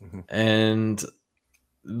 Mm-hmm. And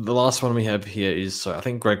the last one we have here is, so I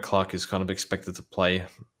think Greg Clark is kind of expected to play.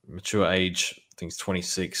 Mature age, I think he's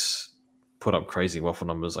 26. Put up crazy waffle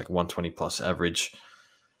numbers, like 120 plus average.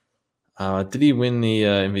 Did he win the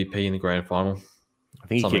MVP in the grand final? I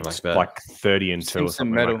think he kicked like 30 and 2 or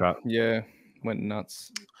something like that. Yeah. Went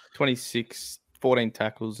nuts. 26, 14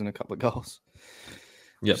 tackles and a couple of goals.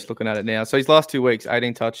 Just looking at it now. So his last 2 weeks,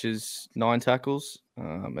 18 touches, 9 tackles,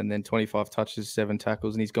 and then 25 touches, 7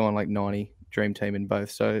 tackles, and he's gone like 90 dream team in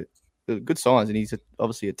both. So good signs, and he's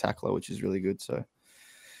obviously a tackler, which is really good. So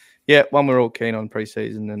one we're all keen on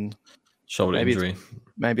preseason, and shoulder injury.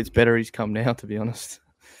 Maybe it's better he's come now, to be honest.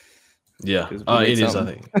 Yeah, it is. I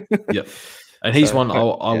think. Yep, and he's one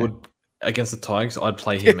I would. Against the Tigers, I'd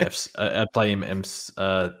play him I'd play him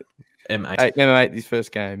M8. M8 his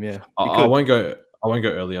first game, yeah. I won't go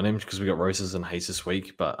early on him because we got Roses and Hayes this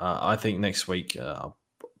week, but I think next week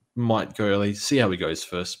might go early, see how he goes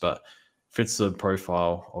first, but fits the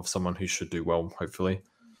profile of someone who should do well, hopefully.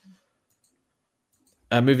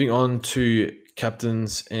 Moving on to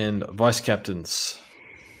captains and vice captains.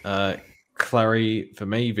 Clary for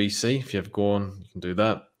me, VC. If you have Gorn, you can do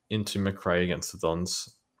that. into McRae against the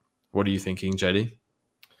Dons. What are you thinking, JD?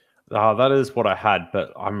 That is what I had,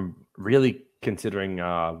 but I'm really considering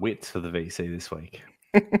Wits for the VC this week.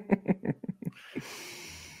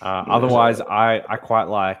 Otherwise, I quite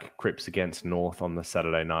like Cripps against North on the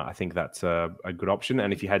Saturday night. I think that's a good option.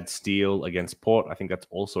 And if you had Steele against Port, I think that's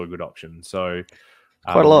also a good option. So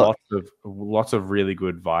quite a lot. Lots of really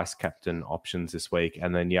good vice captain options this week.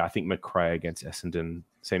 And then, I think McRae against Essendon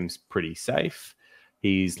seems pretty safe.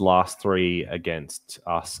 His last 3 against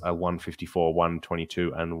us are 154,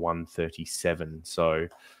 122, and 137. So,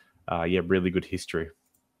 really good history.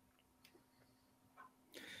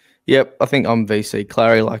 Yep, I think I'm VC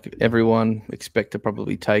Clary. Like everyone, expect to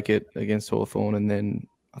probably take it against Hawthorn, and then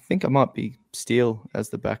I think I might be Steele as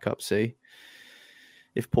the backup C.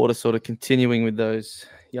 If Porter's sort of continuing with those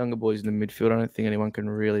younger boys in the midfield, I don't think anyone can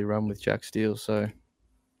really run with Jack Steele. So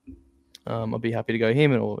I'll be happy to go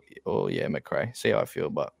him or McRae. See how I feel,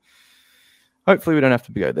 but hopefully we don't have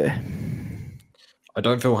to go there. I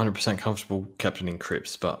don't feel 100% comfortable captaining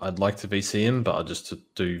Cripps, but I'd like to VC him, but I'll just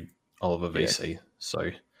do Oliver VC.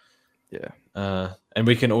 So and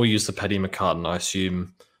we can all use the Paddy McCartan, I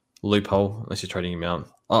assume, loophole, unless you're trading him out.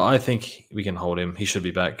 I think we can hold him. He should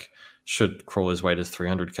be back. Should crawl his weight as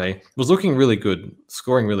 300k. Was looking really good,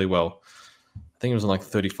 scoring really well. I think it was on like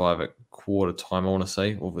 35 at quarter time, I want to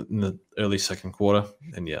say, or in the early second quarter.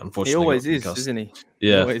 And unfortunately, he always is, isn't he?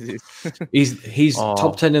 Yeah, he always is. he's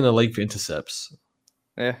top 10 in the league for intercepts.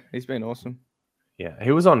 Yeah, he's been awesome. Yeah,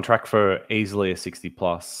 he was on track for easily a 60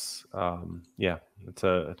 plus. It's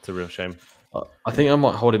a real shame. I think I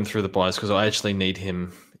might hold him through the buys because I actually need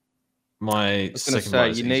him. My second buy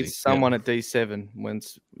is you need someone at D7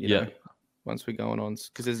 once once we're going on,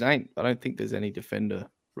 because I don't think there's any defender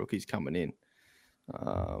rookies coming in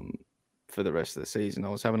for the rest of the season. I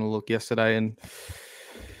was having a look yesterday, and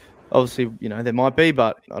obviously there might be,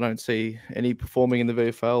 but I don't see any performing in the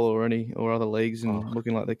VFL or other leagues and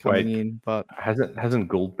looking like they're coming in. But hasn't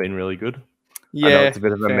Gould been really good? Yeah, I know it's a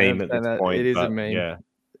bit of a meme at this point. It is a meme. Yeah.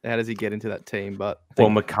 How does he get into that team? But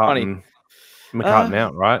McCartan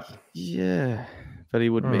out, right? Yeah, but he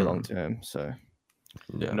wouldn't be long term. So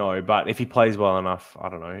no, but if he plays well enough, I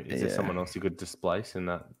don't know. Is there someone else you could displace in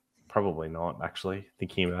that? Probably not. Actually,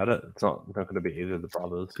 thinking about it, it's not going to be either of the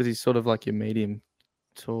brothers because he's sort of like your medium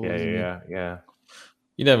tall. Yeah.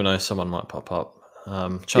 You never know. Someone might pop up.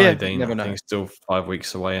 Charlie Dean, I think, still 5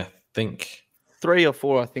 weeks away. I think 3 or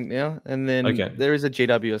 4. I think now, and then there is a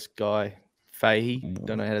GWS guy. Fahey,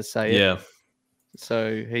 don't know how to say it. Yeah.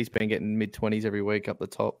 So he's been getting mid-20s every week up the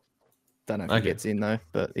top. Don't know if he gets in though,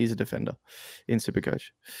 but he's a defender in Supercoach.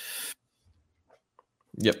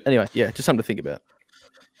 Yep. Anyway, just something to think about.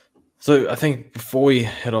 So I think before we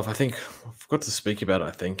head off, I think I forgot to speak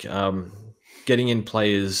about getting in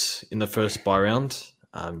players in the first buy round.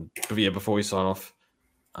 Before we sign off.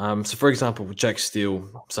 So for example, with Jack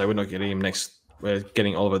Steele, say we're not getting him next. We're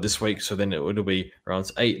getting Oliver this week, so then it'll be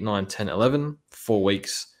rounds 8, 9, 10, 11, 4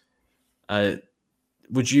 weeks.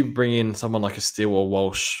 Would you bring in someone like a Steele or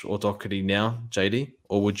Walsh or Doherty now, JD,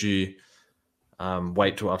 or would you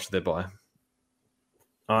wait till after their bye?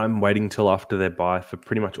 I'm waiting till after their bye for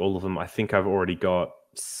pretty much all of them. I think I've already got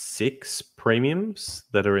 6 premiums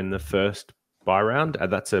that are in the first buy round,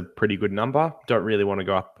 and that's a pretty good number. Don't really want to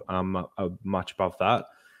go up much above that.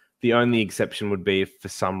 The only exception would be if for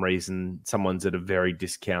some reason someone's at a very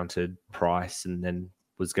discounted price and then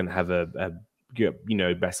was going to have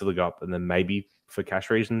basically go up, and then maybe for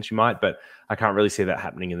cash reasons you might, but I can't really see that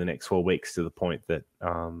happening in the next 4 weeks to the point that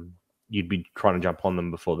you'd be trying to jump on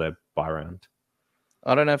them before their buy round.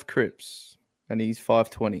 I don't have Cripps, and he's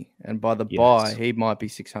 520, and by the buy he might be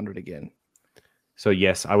 600 again. So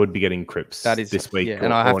yes, I would be getting Cripps this week. Yeah,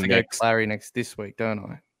 and I have to go Clary this week, don't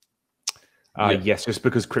I? Yes, just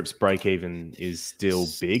because Cripps break even is still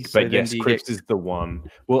big, so but yes, Cripps is the one.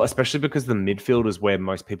 Well, especially because the midfield is where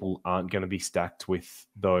most people aren't going to be stacked with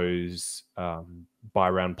those buy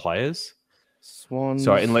round players. Swans.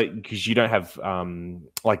 So, because you don't have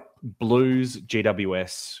like Blues,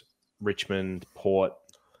 GWS, Richmond, Port,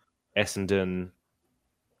 Essendon,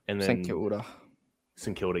 and then St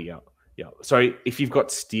Kilda, yeah. So if you've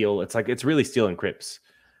got Steele, it's really Steele and Cripps.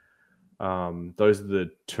 Those are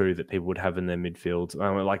the 2 that people would have in their midfield.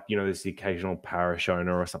 There's the occasional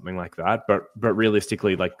Parashona or something like that. But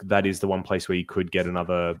realistically, that is the one place where you could get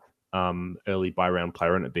another early buy round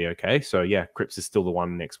player and it'd be okay. So yeah, Cripps is still the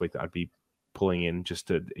one next week that I'd be pulling in just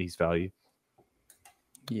to ease value.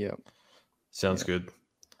 Yeah. Sounds good.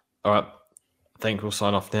 All right. I think we'll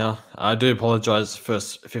sign off now. I do apologize.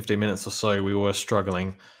 First 15 minutes or so, we were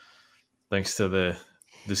struggling thanks to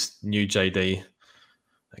this new JD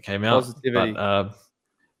that came out. Positivity. But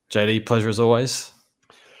JD, pleasure as always.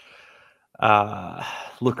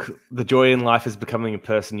 Look, the joy in life is becoming a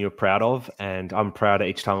person you're proud of, and I'm proud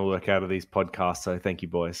each time I work out of these podcasts. So thank you,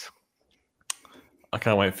 boys. I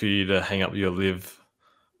can't wait for you to hang up your live,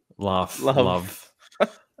 laugh, love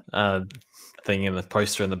thing in the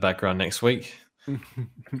poster in the background next week.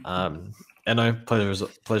 Enno,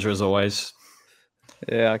 pleasure as always.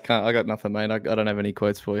 Yeah, I got nothing, mate. I don't have any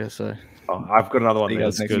quotes for you. So I've got another one.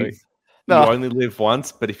 That's good. Week. You only live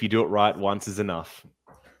once, but if you do it right, once is enough.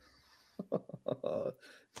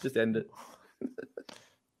 Just end it.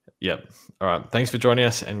 Yep. All right. Thanks for joining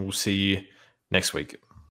us, and we'll see you next week.